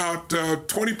 African-American, about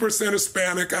 20%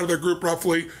 Hispanic out of their group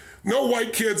roughly, no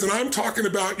white kids. And I'm talking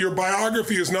about your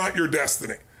biography is not your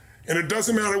destiny. And it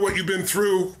doesn't matter what you've been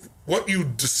through. What you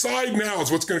decide now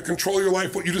is what's going to control your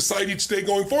life. What you decide each day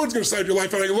going forward is going to decide your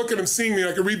life. And I can look at them seeing me,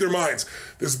 and I can read their minds.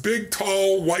 This big,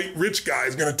 tall, white, rich guy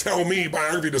is going to tell me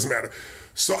biography doesn't matter.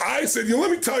 So I said,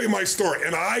 let me tell you my story.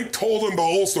 And I told them the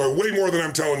whole story, way more than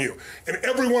I'm telling you. And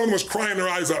every one of them was crying their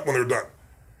eyes out when they're done.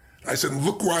 I said,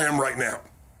 look where I am right now.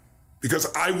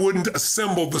 Because I wouldn't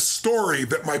assemble the story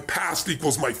that my past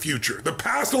equals my future. The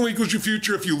past only equals your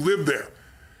future if you live there.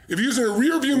 If you're using a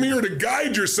rearview mirror to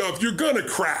guide yourself, you're going to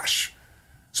crash.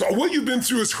 So what you've been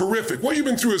through is horrific. What you've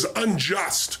been through is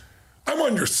unjust. I'm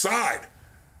on your side.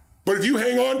 But if you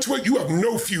hang on to it, you have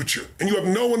no future. And you have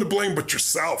no one to blame but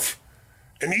yourself.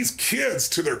 And these kids,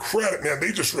 to their credit, man,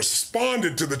 they just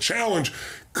responded to the challenge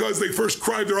because they first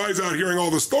cried their eyes out hearing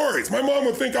all the stories. My mom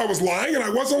would think I was lying, and I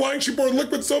wasn't lying. She poured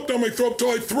liquid soap down my throat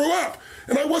till I threw up.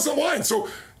 And I wasn't lying. So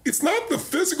it's not the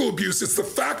physical abuse, it's the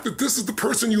fact that this is the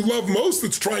person you love most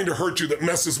that's trying to hurt you that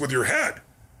messes with your head.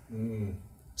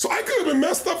 So I could have been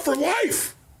messed up for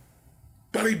life,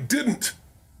 but I didn't.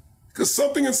 Because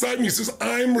something inside me says,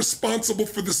 I'm responsible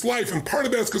for this life. And part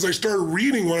of that's because I started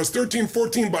reading when I was 13,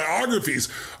 14 biographies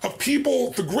of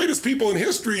people, the greatest people in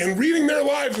history, and reading their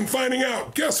lives and finding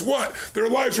out, guess what? Their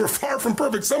lives were far from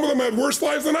perfect. Some of them had worse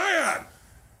lives than I had.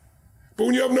 But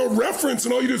when you have no reference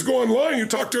and all you do is go online, you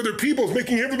talk to other people, it's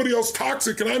making everybody else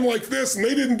toxic, and I'm like this, and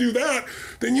they didn't do that,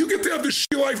 then you get to have this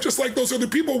shitty life just like those other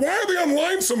people. Why are they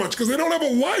online so much? Because they don't have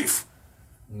a life.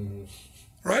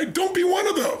 Right? Don't be one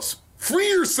of those. Free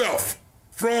yourself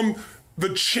from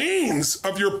the chains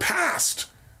of your past.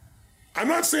 I'm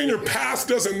not saying your past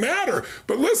doesn't matter,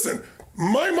 but listen,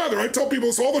 my mother, I tell people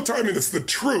this all the time, and it's the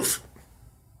truth.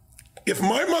 If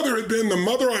my mother had been the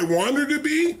mother I wanted her to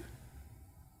be,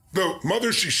 the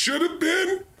mother she should have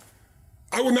been,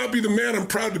 I would not be the man I'm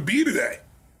proud to be today.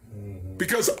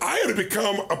 Because I had to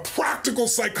become a practical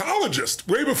psychologist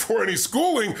way before any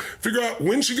schooling, figure out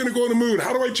when's she gonna go in the mood,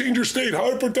 how do I change her state, how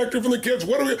do I protect her from the kids,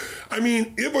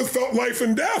 it felt life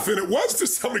and death, and it was to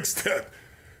some extent.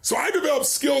 So I developed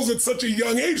skills at such a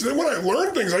young age. Then when I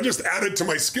learned things, I just added to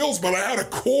my skills, but I had a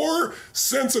core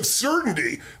sense of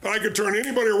certainty that I could turn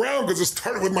anybody around because it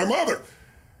started with my mother.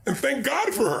 And thank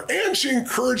God for her. And she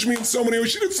encouraged me in so many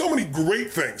ways. She did so many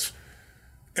great things.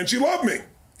 And she loved me,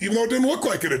 even though it didn't look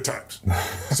like it at times.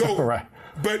 So, right.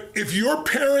 But if your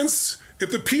parents,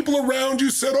 if the people around you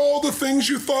said all the things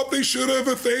you thought they should have,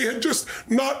 if they had just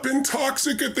not been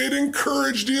toxic, if they'd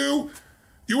encouraged you,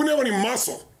 you wouldn't have any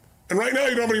muscle. And right now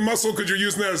you don't have any muscle because you're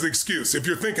using that as the excuse, if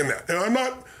you're thinking that. And I'm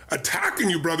not attacking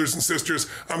you, brothers and sisters.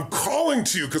 I'm calling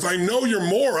to you because I know you're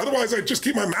more. Otherwise, I'd just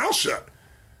keep my mouth shut.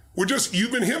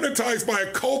 You've been hypnotized by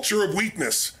a culture of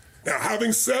weakness. Now,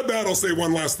 having said that, I'll say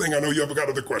one last thing. I know you haven't got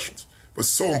other questions, but it's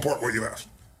so important what you asked.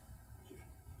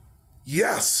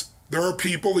 Yes, there are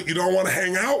people that you don't want to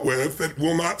hang out with that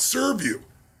will not serve you.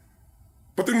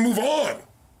 But then move on.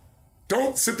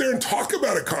 Don't sit there and talk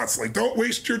about it constantly. Don't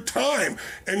waste your time.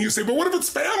 And you say, but what if it's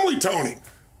family, Tony?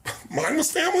 Mine was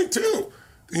family too.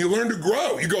 And you learn to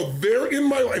grow. You go, they're in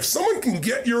my life. If someone can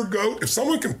get your goat, if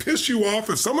someone can piss you off,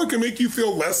 if someone can make you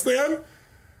feel less than,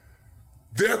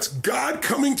 that's God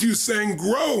coming to you saying,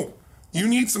 grow. You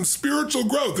need some spiritual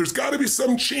growth. There's got to be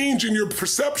some change in your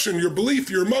perception, your belief,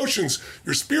 your emotions,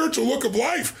 your spiritual look of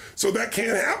life, so that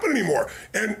can't happen anymore.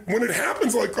 And when it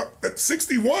happens, like at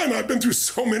 61, I've been through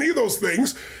so many of those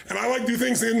things, and I like to do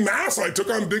things in mass. I took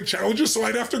on big challenges, so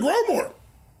I'd have to grow more.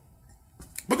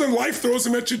 But then life throws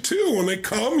them at you too. When they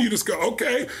come, you just go,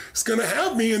 okay, it's going to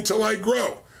have me until I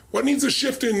grow. What needs a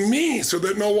shift in me so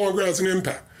that it no longer has an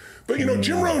impact? But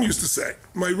Jim Rohn used to say,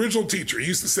 my original teacher, he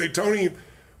used to say, Tony,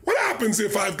 what happens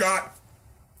if I've got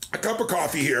a cup of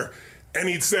coffee here? And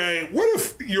he'd say, what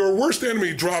if your worst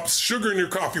enemy drops sugar in your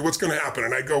coffee? What's going to happen?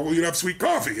 And I go, well, you'd have sweet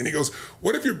coffee. And he goes,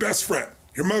 what if your best friend,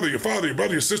 your mother, your father, your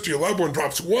brother, your sister, your loved one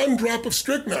drops one drop of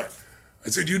strychnine? I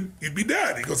said, you'd be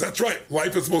dead. He goes, that's right.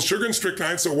 Life is both sugar and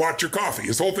strychnine, so watch your coffee.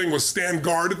 His whole thing was stand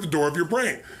guard at the door of your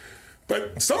brain.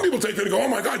 But some people take it and go, oh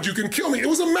my God, you can kill me. It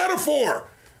was a metaphor.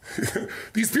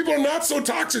 These people are not so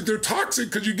toxic. They're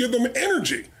toxic because you give them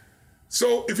energy.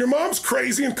 So if your mom's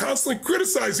crazy and constantly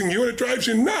criticizing you and it drives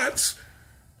you nuts,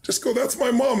 just go, that's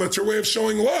my mom. That's her way of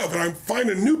showing love. And I find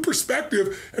a new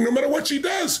perspective. And no matter what she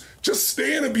does, just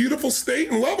stay in a beautiful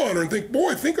state and love on her and think,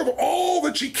 boy, think of all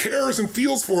that she cares and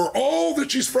feels for, all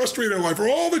that she's frustrated in life, or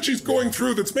all that she's going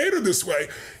through that's made her this way.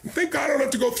 And think, I don't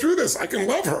have to go through this. I can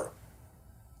love her.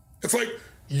 It's like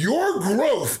your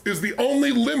growth is the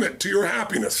only limit to your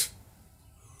happiness.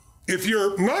 If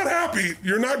you're not happy,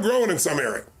 you're not growing in some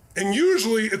area. And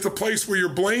usually it's a place where you're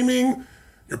blaming,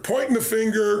 you're pointing the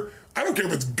finger. I don't care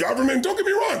if it's government. Don't get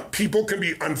me wrong. People can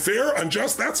be unfair,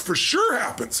 unjust. That's for sure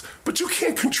happens. But you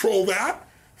can't control that.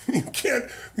 You can't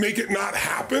make it not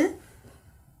happen.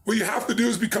 What you have to do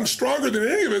is become stronger than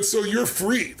any of it so you're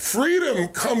free. Freedom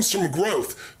comes from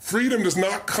growth. Freedom does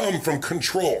not come from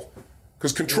control.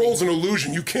 Because control is an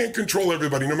illusion. You can't control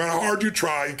everybody. No matter how hard you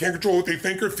try, you can't control what they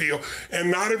think or feel.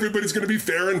 And not everybody's going to be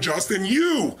fair and just. And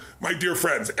you, my dear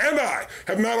friends, and I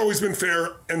have not always been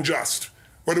fair and just.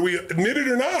 Whether we admit it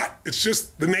or not, it's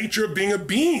just the nature of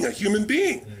being a human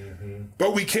being. Mm-hmm.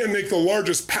 But we can make the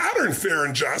largest pattern fair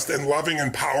and just and loving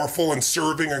and powerful and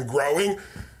serving and growing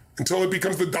until it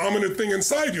becomes the dominant thing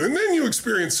inside you. And then you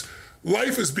experience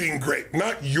life as being great,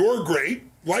 not you're great.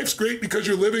 Life's great because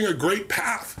you're living a great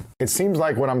path. It seems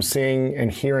like what I'm seeing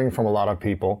and hearing from a lot of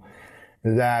people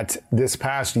that this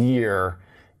past year,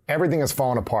 everything has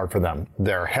fallen apart for them.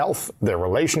 Their health, their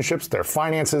relationships, their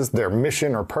finances, their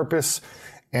mission or purpose,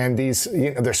 and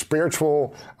their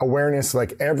spiritual awareness,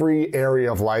 like every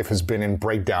area of life has been in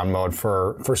breakdown mode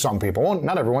for some people. Well,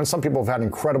 not everyone. Some people have had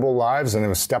incredible lives and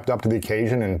have stepped up to the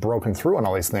occasion and broken through on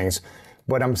all these things.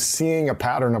 But I'm seeing a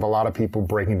pattern of a lot of people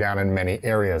breaking down in many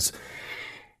areas.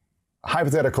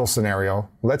 Hypothetical scenario,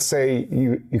 let's say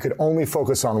you could only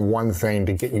focus on one thing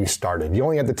to get you started. You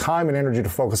only had the time and energy to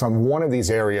focus on one of these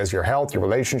areas. Your health, your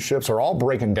relationships are all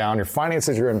breaking down. Your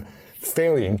finances, you're in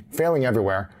failing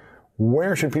everywhere.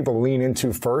 Where should people lean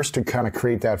into first to kind of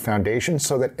create that foundation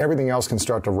so that everything else can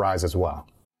start to rise as well?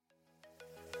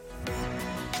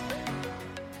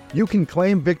 You can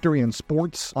claim victory in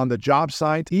sports, on the job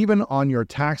site, even on your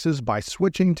taxes by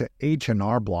switching to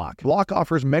H&R Block. Block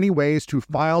offers many ways to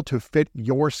file to fit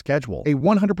your schedule. A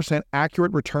 100%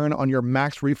 accurate return on your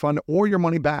max refund or your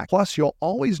money back. Plus, you'll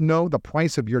always know the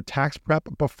price of your tax prep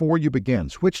before you begin.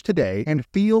 Switch today and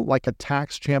feel like a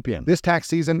tax champion. This tax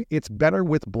season, it's better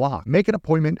with Block. Make an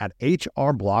appointment at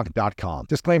hrblock.com.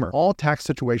 Disclaimer, all tax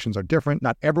situations are different.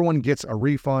 Not everyone gets a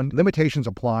refund. Limitations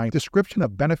apply. Description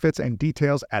of benefits and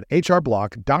details at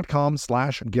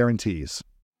hrblock.com/guarantees.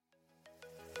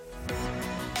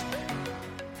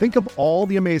 Think of all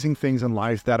the amazing things in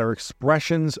life that are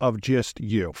expressions of just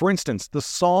you. For instance, the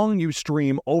song you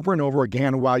stream over and over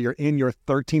again while you're in your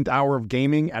 13th hour of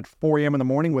gaming at 4 a.m. in the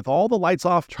morning with all the lights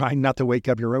off, trying not to wake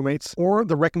up your roommates. Or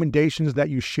the recommendations that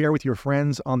you share with your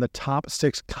friends on the top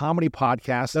 6 comedy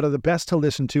podcasts that are the best to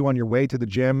listen to on your way to the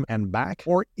gym and back.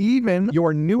 Or even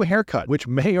your new haircut, which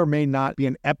may or may not be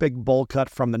an epic bowl cut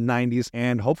from the 90s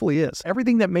and hopefully is.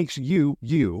 Everything that makes you,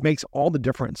 you, makes all the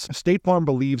difference. State Farm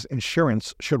believes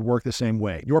insurance should work the same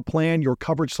way. Your plan, your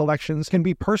coverage selections can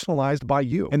be personalized by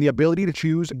you, and the ability to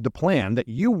choose the plan that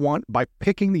you want by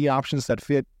picking the options that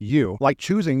fit you, like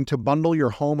choosing to bundle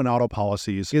your home and auto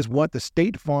policies, is what the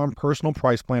State Farm Personal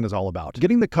Price Plan is all about.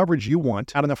 Getting the coverage you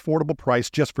want at an affordable price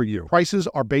just for you. Prices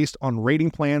are based on rating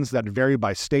plans that vary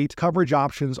by state. Coverage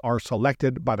options are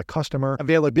selected by the customer.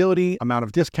 Availability, amount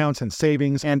of discounts and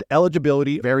savings, and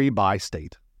eligibility vary by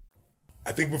state.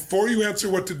 I think before you answer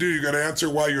what to do, you got to answer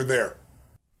why you're there.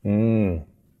 It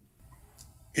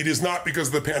is not because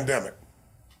of the pandemic.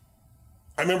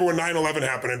 I remember when 9/11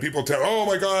 happened and people tell, oh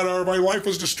my God, my life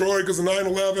was destroyed because of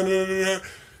 9/11.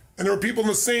 And there were people in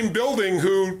the same building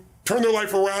who turned their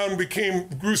life around,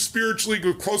 grew spiritually,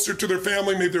 grew closer to their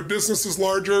family, made their businesses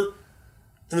larger,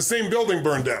 and the same building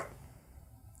burned down,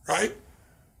 right?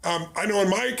 I know in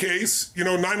my case,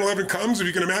 9/11 comes, if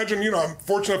you can imagine, I'm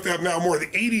fortunate enough to have now more than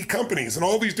 80 companies in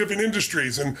all these different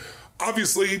industries, and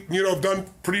obviously, I've done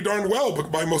pretty darn well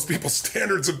by most people's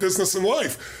standards of business and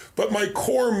life. But my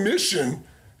core mission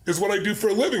is what I do for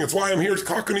a living. It's why I'm here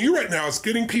talking to you right now. It's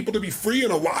getting people to be free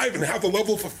and alive and have the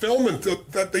level of fulfillment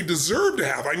that they deserve to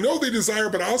have. I know they desire,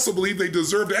 but I also believe they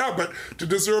deserve to have. But to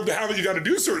deserve to have it, you got to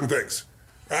do certain things,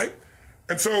 right?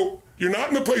 And so you're not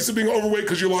in the place of being overweight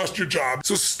because you lost your job.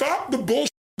 So stop the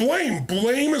bullshit. Blame.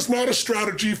 Blame is not a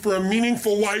strategy for a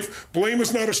meaningful life. Blame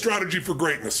is not a strategy for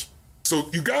greatness. So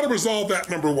you got to resolve that,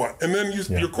 number one. And then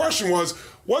your question was,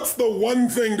 what's the one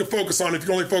thing to focus on if you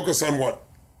can only focus on one?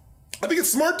 I think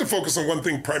it's smart to focus on one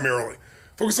thing primarily.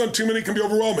 Focus on too many can be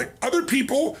overwhelming. Other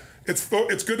people, it's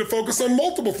good to focus on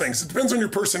multiple things. It depends on your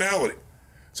personality.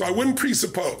 So I wouldn't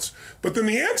presuppose. But then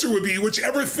the answer would be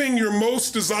whichever thing you're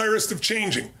most desirous of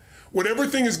changing, whatever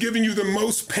thing is giving you the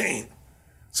most pain.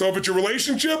 So if it's your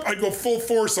relationship, I'd go full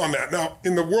force on that. Now,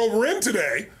 in the world we're in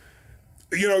today,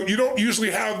 you don't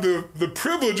usually have the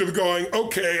privilege of going,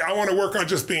 okay, I want to work on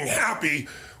just being happy.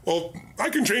 Well, I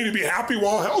can train you to be happy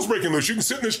while hell's breaking loose. You can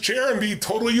sit in this chair and be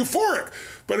totally euphoric.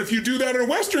 But if you do that in a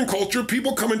Western culture,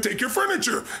 people come and take your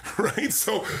furniture, right?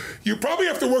 So you probably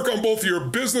have to work on both your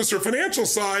business or financial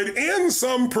side and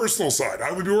some personal side.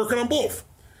 I would be working on both.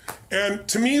 And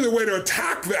to me, the way to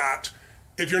attack that,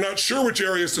 if you're not sure which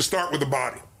area, is to start with the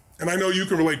body. And I know you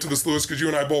can relate to this, Lewis, because you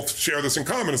and I both share this in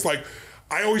common. It's like,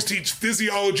 I always teach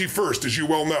physiology first, as you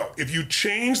well know. If you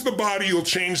change the body, you'll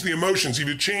change the emotions. If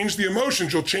you change the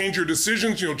emotions, you'll change your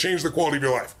decisions, you'll change the quality of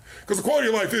your life. Because the quality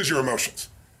of your life is your emotions.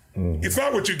 Mm-hmm. It's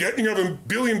not what you get. You can have $1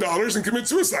 billion and commit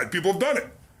suicide. People have done it,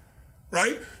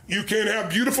 right? You can have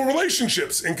beautiful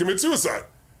relationships and commit suicide.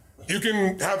 You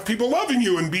can have people loving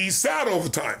you and be sad all the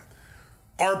time.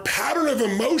 Our pattern of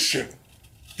emotion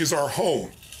is our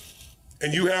home.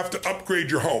 And you have to upgrade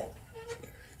your home.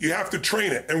 You have to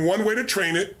train it. And one way to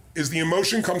train it is the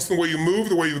emotion comes from the way you move,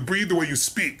 the way you breathe, the way you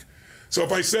speak. So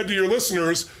if I said to your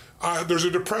listeners, there's a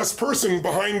depressed person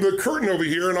behind the curtain over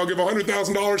here, and I'll give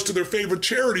 $100,000 to their favorite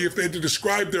charity if they had to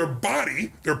describe their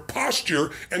body, their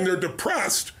posture, and they're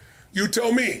depressed, you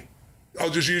tell me. I'll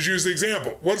just use you as the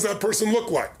example. What does that person look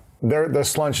like? They're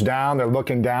slunched down. They're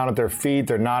looking down at their feet.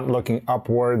 They're not looking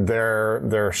upward.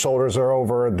 Their shoulders are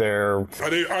over.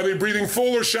 Are they breathing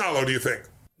full or shallow, do you think?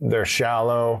 They're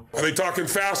shallow. Are they talking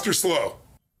fast or slow?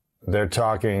 They're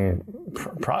talking,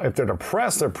 if they're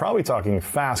depressed, they're probably talking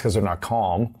fast because they're not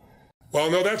calm.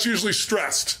 Well, no, that's usually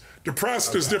stressed.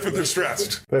 Depressed is different than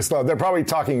stressed. They're slow. They're probably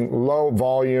talking low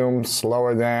volume,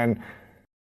 slower than.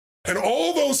 And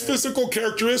all those physical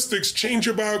characteristics change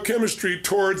your biochemistry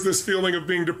towards this feeling of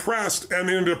being depressed. And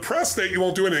in a depressed state, you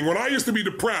won't do anything. When I used to be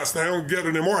depressed, and I don't get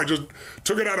it anymore, I just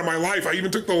took it out of my life. I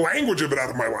even took the language of it out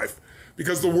of my life.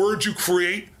 Because the words you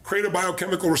create a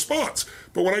biochemical response.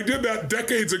 But when I did that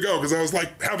decades ago, because I was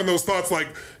like having those thoughts like,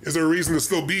 is there a reason to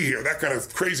still be here? That kind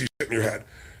of crazy shit in your head.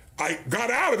 I got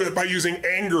out of it by using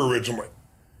anger originally.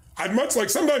 I'd much like,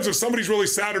 sometimes if somebody's really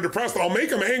sad or depressed, I'll make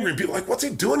them angry. And people are like, what's he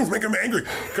doing? He's making them angry.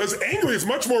 Because angry is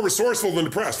much more resourceful than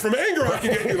depressed. From anger, I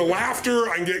can get you to laughter.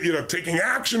 I can get you to taking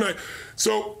action.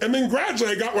 And then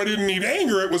gradually I got where I didn't need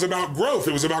anger. It was about growth.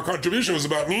 It was about contribution. It was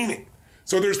about meaning.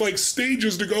 So there's like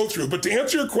stages to go through. But to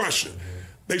answer your question,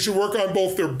 they should work on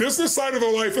both their business side of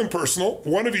their life and personal,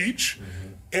 one of each.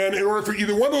 And in order for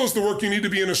either one of those to work, you need to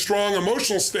be in a strong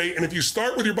emotional state. And if you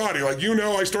start with your body, like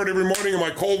I start every morning in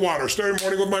my cold water, start every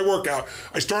morning with my workout.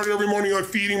 I started every morning on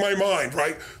feeding my mind,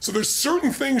 right? So there's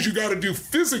certain things you got to do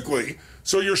physically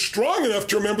so you're strong enough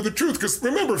to remember the truth. Because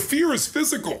remember, fear is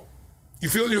physical. You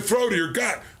feel it in your throat or your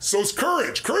gut. So is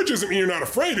courage. Courage doesn't mean you're not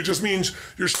afraid. It just means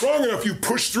you're strong enough you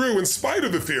push through in spite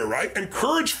of the fear, right? And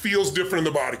courage feels different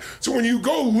in the body. So when you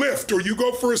go lift or you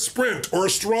go for a sprint or a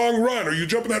strong run or you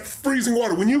jump in that freezing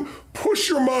water, when you push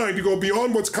your mind to go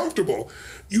beyond what's comfortable,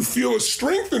 you feel a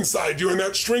strength inside you, and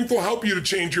that strength will help you to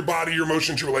change your body, your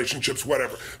emotions, your relationships,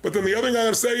 whatever. But then the other thing I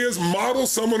gotta say is model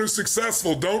someone who's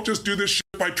successful. Don't just do this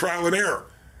shit by trial and error.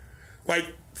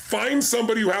 Like, find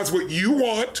somebody who has what you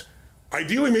want.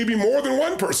 Ideally, maybe more than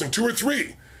one person, 2 or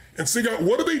 3, and figure out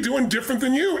what are they doing different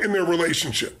than you in their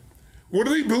relationship? What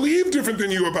do they believe different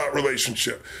than you about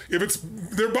relationship? If it's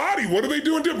their body, what are they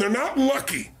doing different? They're not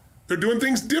lucky. They're doing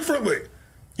things differently.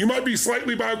 You might be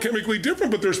slightly biochemically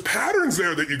different, but there's patterns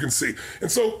there that you can see.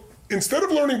 And so instead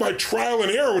of learning by trial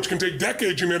and error, which can take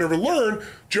decades you may never learn,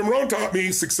 Jim Rohn taught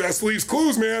me success leaves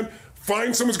clues, man.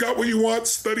 Find someone's got what you want,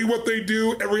 study what they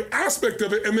do, every aspect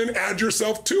of it, and then add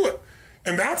yourself to it.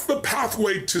 And that's the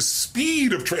pathway to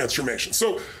speed of transformation.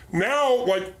 So now,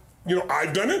 like,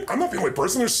 I've done it. I'm not the only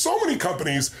person. There's so many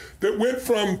companies that went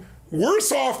from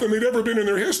worse off than they'd ever been in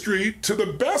their history to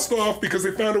the best off because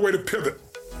they found a way to pivot.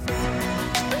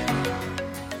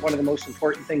 One of the most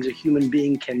important things a human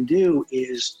being can do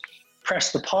is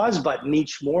press the pause button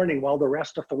each morning while the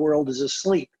rest of the world is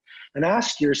asleep and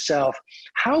ask yourself,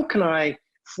 how can I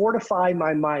fortify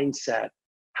my mindset?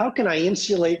 How can I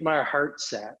insulate my heart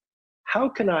set? How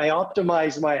can I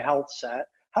optimize my health set?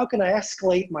 How can I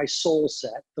escalate my soul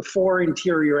set, the 4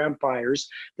 interior empires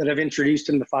that I've introduced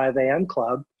in the 5 a.m.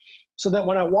 Club, so that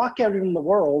when I walk out in the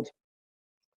world,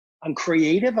 I'm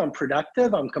creative, I'm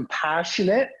productive, I'm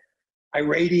compassionate, I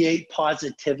radiate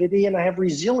positivity, and I have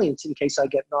resilience in case I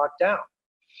get knocked down.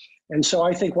 And so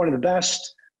I think one of the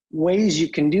best ways you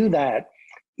can do that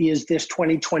is this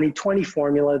 20-20-20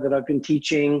 formula that I've been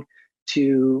teaching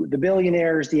to the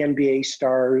billionaires, the NBA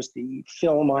stars, the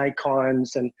film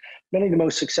icons, and many of the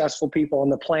most successful people on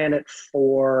the planet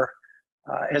for,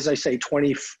 as I say,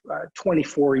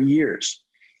 24 years.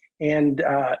 And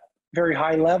very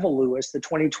high level, Lewis, the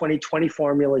 20-20-20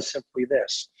 formula is simply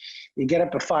this. You get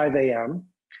up at 5 a.m.,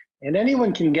 and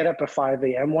anyone can get up at 5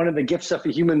 a.m. One of the gifts of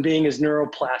a human being is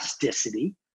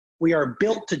neuroplasticity. We are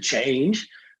built to change.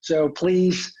 So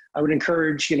please, I would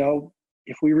encourage,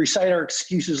 if we recite our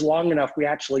excuses long enough, we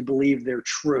actually believe they're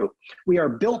true. We are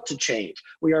built to change.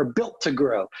 We are built to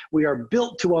grow. We are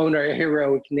built to own our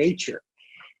heroic nature.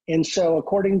 And so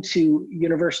according to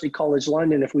University College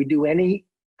London, if we do any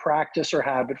practice or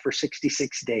habit for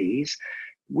 66 days,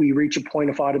 we reach a point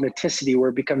of automaticity where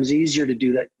it becomes easier to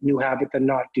do that new habit than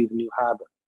not do the new habit.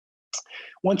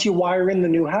 Once you wire in the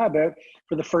new habit,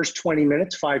 for the first 20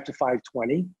 minutes, 5 to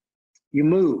 5:20, you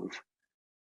move,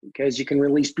 because you can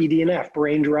release BDNF,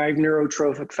 brain-derived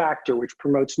neurotrophic factor, which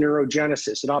promotes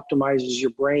neurogenesis. It optimizes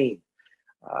your brain.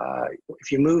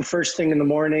 If you move first thing in the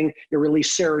morning, you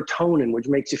release serotonin, which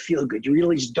makes you feel good. You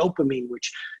release dopamine,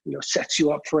 which sets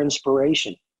you up for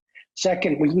inspiration.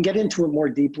 Second, we can get into it more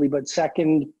deeply, but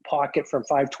second pocket from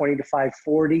 5:20 to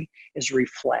 5:40 is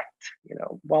reflect.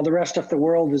 While the rest of the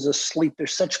world is asleep,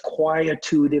 there's such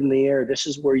quietude in the air. This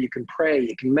is where you can pray,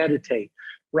 you can meditate,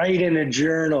 write in a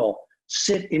journal,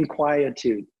 sit in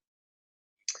quietude,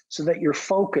 so that you're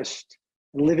focused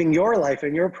and living your life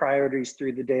and your priorities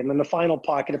through the day. And then the final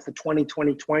pocket of the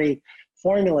 20-20-20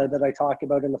 formula that I talk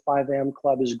about in the 5 a.m.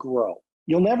 Club is grow.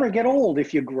 You'll never get old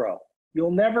if you grow.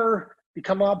 You'll never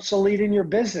become obsolete in your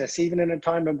business, even in a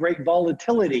time of great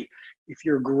volatility, if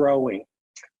you're growing.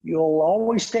 You'll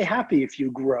always stay happy if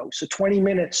you grow. So 20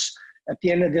 minutes at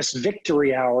the end of this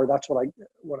victory hour, that's what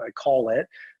I call it.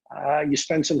 You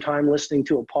spend some time listening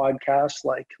to a podcast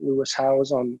like Lewis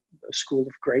Howes on the School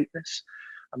of Greatness,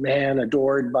 a man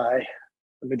adored by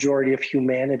the majority of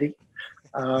humanity.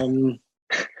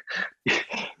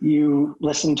 You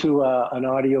listen to an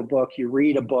audiobook, you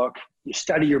read a book, you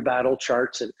study your battle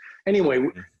charts. And anyway,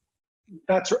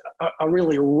 that's a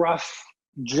really rough,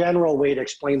 general way to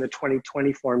explain the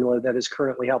 20-20 formula that is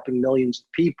currently helping millions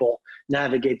of people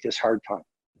navigate this hard time.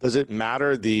 Does it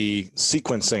matter the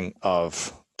sequencing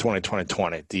of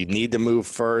 20-20-20? Do you need to move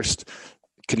first?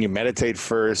 Can you meditate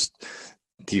first?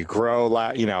 Do you grow,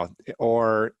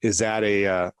 or is that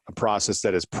a process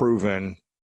that is proven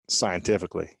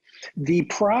scientifically? The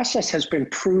process has been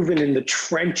proven in the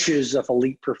trenches of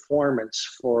elite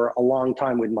performance for a long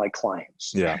time with my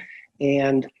clients. Yeah.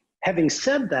 And having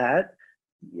said that,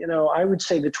 I would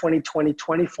say the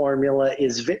 20-20-20 formula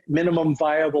is minimum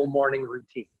viable morning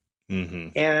routine. Mm-hmm.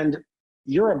 And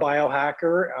you're a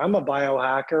biohacker. I'm a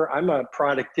biohacker. I'm a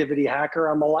productivity hacker.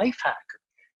 I'm a life hacker.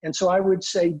 And so I would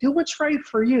say, do what's right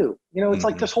for you. It's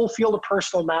like this whole field of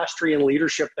personal mastery and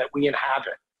leadership that we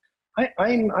inhabit.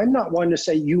 I'm not one to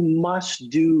say you must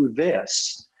do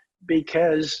this,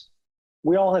 because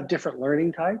we all have different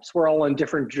learning types. We're all on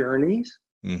different journeys.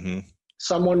 Mm-hmm.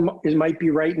 Someone might be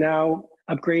right now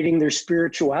upgrading their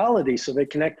spirituality so they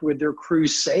connect with their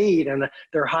crusade and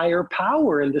their higher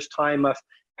power in this time of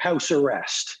house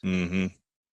arrest. Mm-hmm.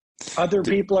 Other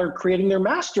people are creating their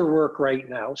masterwork right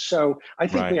now. So I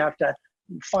think we have to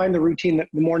find the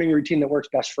morning routine that works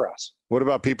best for us. What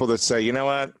about people that say, you know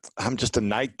what, I'm just a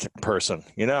night person.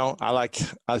 I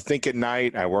think at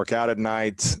night, I work out at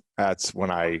night. That's when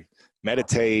I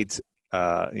meditate.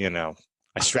 I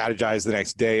strategize the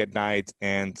next day at night,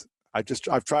 and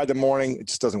I've tried the morning. It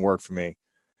just doesn't work for me.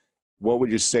 What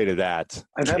would you say to that?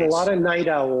 I've had a lot of night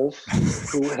owls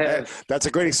who have. That's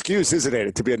a great excuse, isn't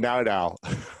it, to be a night owl?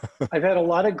 I've had a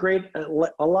lot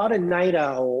of night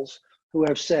owls who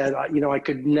have said, I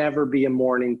could never be a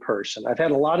morning person. I've had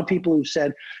a lot of people who've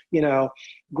said,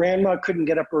 Grandma couldn't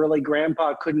get up early.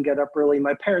 Grandpa couldn't get up early.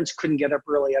 My parents couldn't get up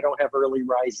early. I don't have early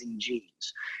rising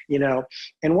genes, you know?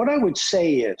 And what I would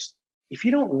say is, if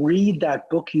you don't read that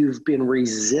book you've been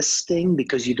resisting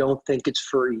because you don't think it's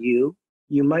for you,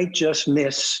 you might just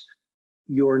miss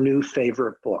your new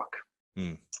favorite book.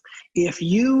 If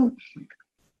you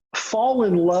fall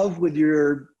in love with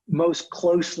your most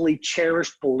closely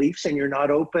cherished beliefs and you're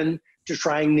not open to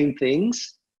trying new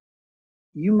things,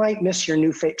 you might miss your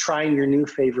trying your new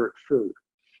favorite food.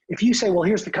 If you say, well,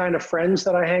 here's the kind of friends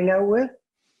that I hang out with,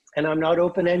 and I'm not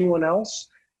open to anyone else,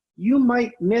 you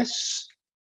might miss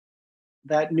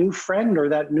that new friend or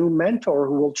that new mentor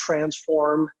who will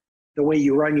transform the way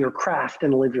you run your craft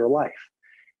and live your life.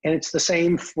 And it's the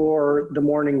same for the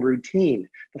morning routine,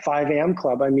 the 5 a.m.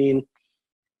 club. I mean,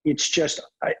 it's just,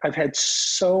 I've had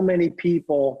so many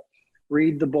people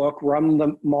read the book, run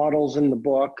the models in the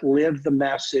book, live the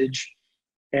message,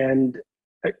 and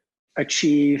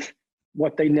achieve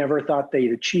what they never thought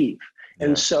they'd achieve. Yeah.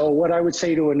 And so what I would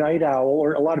say to a night owl,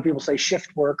 or a lot of people say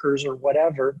shift workers or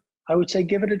whatever, I would say,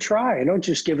 give it a try. I don't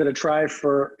just give it a try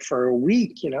for a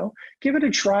week, you know, give it a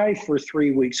try for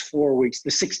 3 weeks, 4 weeks, the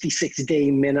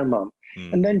 66-day minimum,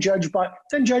 and then judge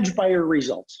by your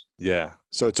results. Yeah.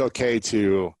 So it's okay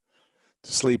to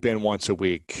sleep in once a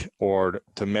week or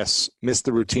to miss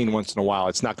the routine once in a while.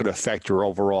 It's not going to affect your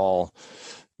overall,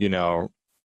 you know,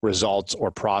 results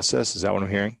or process. Is that what I'm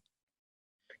hearing?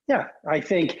 Yeah, I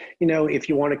think, you know, if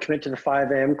you want to commit to the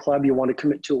 5 a.m. club, you want to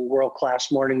commit to a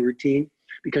world-class morning routine,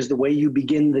 because the way you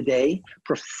begin the day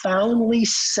profoundly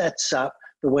sets up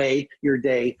the way your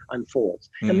day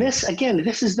unfolds. And this, again,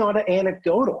 this is not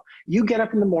anecdotal. You get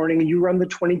up in the morning and you run the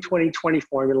 20-20-20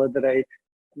 formula that I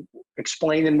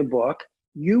explain in the book.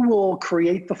 You will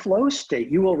create the flow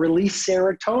state. You will release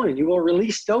serotonin. You will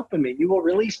release dopamine. You will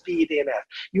release BDNF.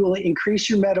 You will increase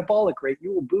your metabolic rate.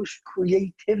 You will boost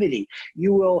creativity.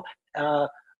 You will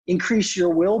increase your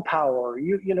willpower.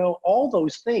 You know, all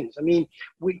those things. I mean,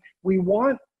 we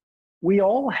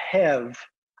all have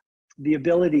the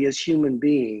ability as human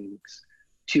beings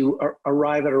to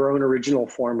arrive at our own original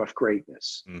form of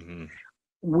greatness.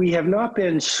 We have not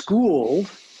been schooled.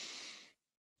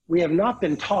 We have not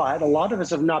been taught, a lot of us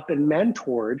have not been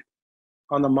mentored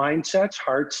on the mindsets,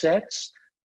 heart sets,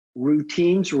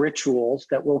 routines, rituals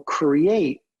that will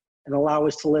create and allow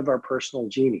us to live our personal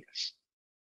genius.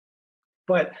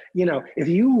 But, you know, if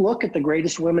you look at the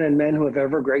greatest women and men who have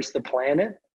ever graced the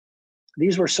planet,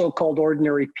 these were so-called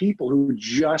ordinary people who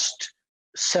just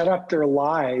set up their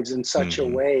lives in such a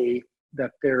way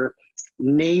that their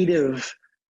native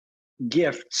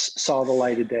gifts saw the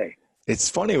light of day. It's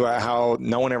funny how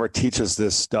no one ever teaches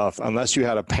this stuff unless you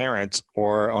had a parent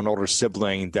or an older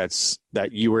sibling that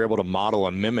you were able to model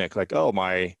and mimic. Like, oh,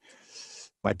 my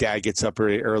dad gets up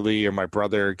very early, or my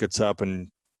brother gets up and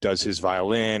does his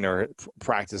violin or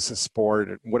practices sport,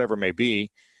 or whatever it may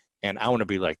be. And I want to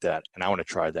be like that, and I want to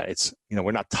try that. It's, you know,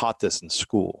 we're not taught this in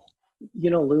school. You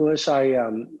know, Lewis,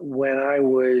 when I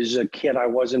was a kid, I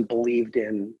wasn't believed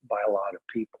in by a lot of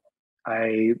people.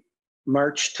 I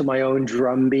marched to my own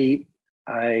drum beat.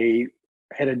 I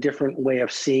had a different way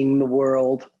of seeing the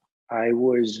world. I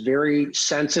was very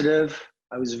sensitive.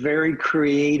 I was very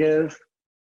creative,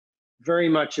 very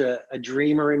much a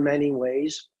dreamer in many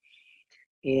ways.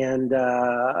 And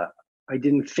I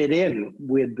didn't fit in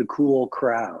with the cool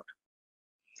crowd.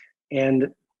 And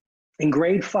in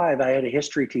grade 5, I had a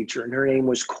history teacher, and her name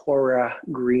was Cora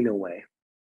Greenaway.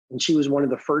 And she was one of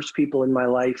the first people in my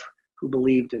life who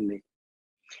believed in me.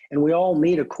 And we all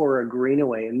need a Cora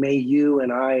Greenaway, and may you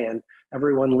and I and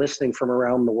everyone listening from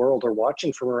around the world or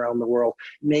watching from around the world,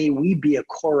 may we be a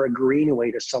Cora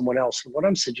Greenaway to someone else. And what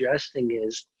I'm suggesting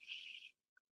is,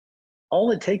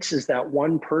 all it takes is that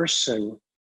one person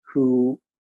who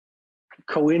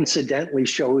coincidentally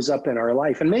shows up in our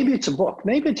life, and maybe it's a book,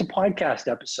 maybe it's a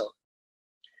podcast episode,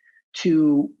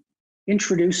 to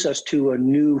introduce us to a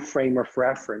new frame of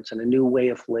reference and a new way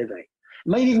of living. It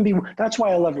might even be, that's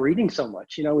why I love reading so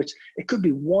much. You know, it could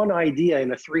be one idea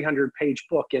in a 300-page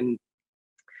book, and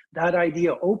that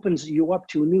idea opens you up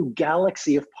to a new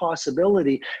galaxy of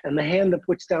possibility, and the hand that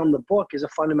puts down the book is a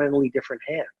fundamentally different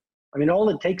hand. I mean, all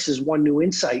it takes is one new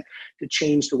insight to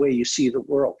change the way you see the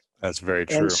world. That's very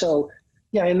true. And so,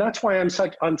 yeah, and that's why I'm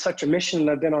on such a mission,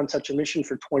 and I've been on such a mission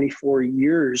for 24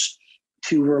 years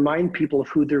to remind people of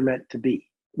who they're meant to be.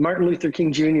 Martin Luther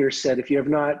King Jr. said, if you have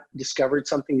not discovered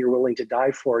something you're willing to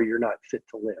die for, you're not fit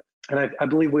to live. And I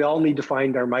believe we all need to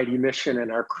find our mighty mission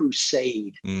and our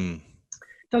crusade. It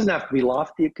doesn't have to be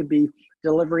lofty. It could be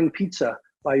delivering pizza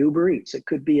by Uber Eats. It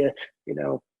could be a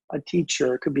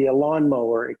teacher. It could be a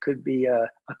lawnmower. It could be a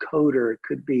coder. It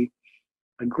could be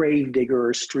a grave digger or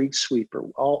a street sweeper.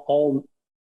 All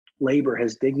labor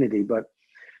has dignity, but,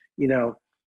 you know,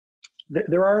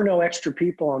 there are no extra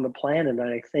people on the planet. And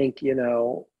I think, you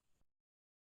know,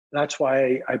 that's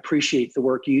why I appreciate the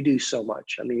work you do so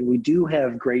much. I mean, we do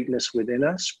have greatness within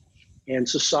us, and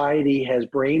society has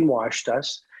brainwashed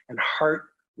us and heart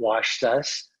washed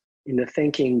us into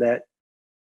thinking that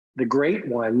the great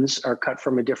ones are cut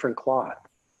from a different cloth.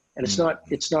 And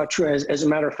it's not true. As a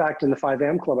matter of fact, in the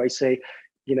 5am Club, I say,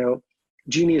 you know,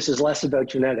 genius is less about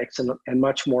genetics and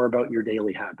much more about your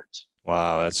daily habits.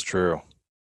 Wow, that's true.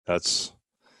 That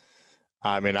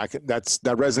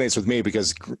resonates with me,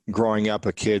 because growing up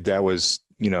a kid that was,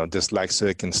 you know,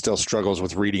 dyslexic and still struggles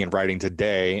with reading and writing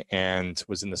today, and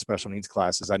was in the special needs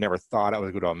classes, I never thought I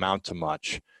was going to amount to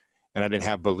much. And I didn't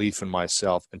have belief in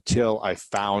myself until I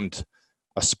found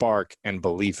a spark and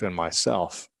belief in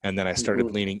myself. And then I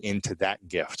started leaning into that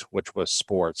gift, which was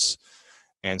sports,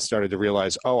 and started to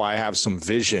realize, oh, I have some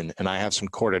vision, and I have some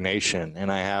coordination,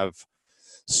 and I have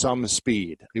some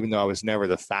speed. Even though I was never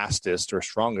the fastest or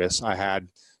strongest, I had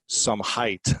some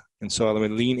height. And so let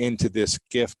me lean into this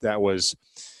gift that was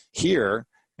here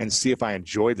and see if I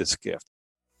enjoy this gift.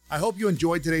 I hope you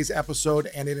enjoyed today's episode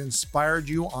and it inspired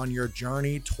you on your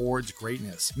journey towards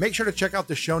greatness. Make sure to check out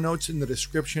the show notes in the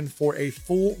description for a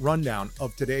full rundown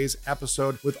of today's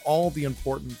episode with all the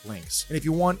important links. And if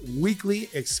you want weekly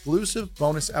exclusive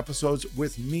bonus episodes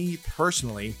with me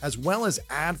personally, as well as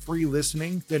ad-free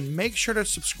listening, then make sure to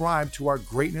subscribe to our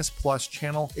Greatness Plus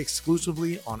channel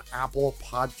exclusively on Apple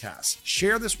Podcasts.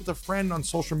 Share this with a friend on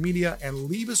social media and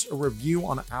leave us a review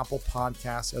on Apple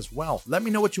Podcasts as well. Let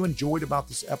me know what you enjoyed about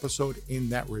this episode in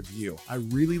that review. I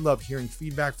really love hearing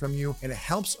feedback from you, and it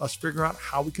helps us figure out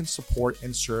how we can support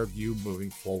and serve you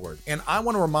moving forward. And I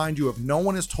want to remind you, if no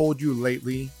one has told you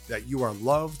lately, that you are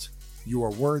loved, you are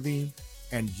worthy,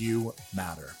 and you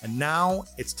matter. And now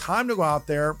it's time to go out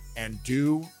there and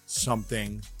do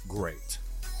something great.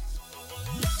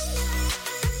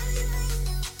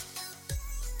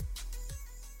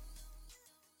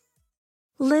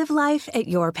 Live life at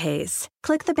your pace.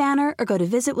 Click the banner or go to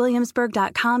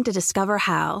visitwilliamsburg.com to discover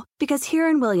how. Because here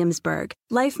in Williamsburg,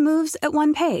 life moves at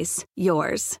one pace,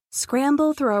 yours.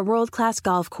 Scramble through our world-class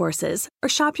golf courses or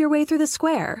shop your way through the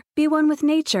square. Be one with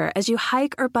nature as you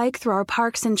hike or bike through our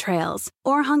parks and trails,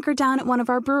 or hunker down at one of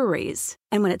our breweries.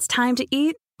 And when it's time to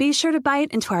eat, be sure to bite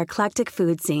into our eclectic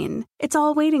food scene. It's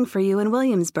all waiting for you in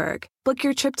Williamsburg. Book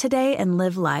your trip today and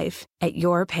live life at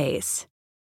your pace.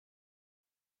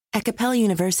 At Capella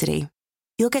University,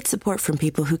 you'll get support from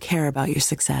people who care about your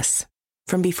success.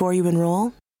 From before you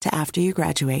enroll to after you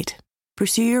graduate,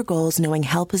 pursue your goals knowing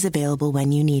help is available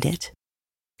when you need it.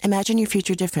 Imagine your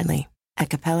future differently at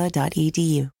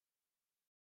capella.edu.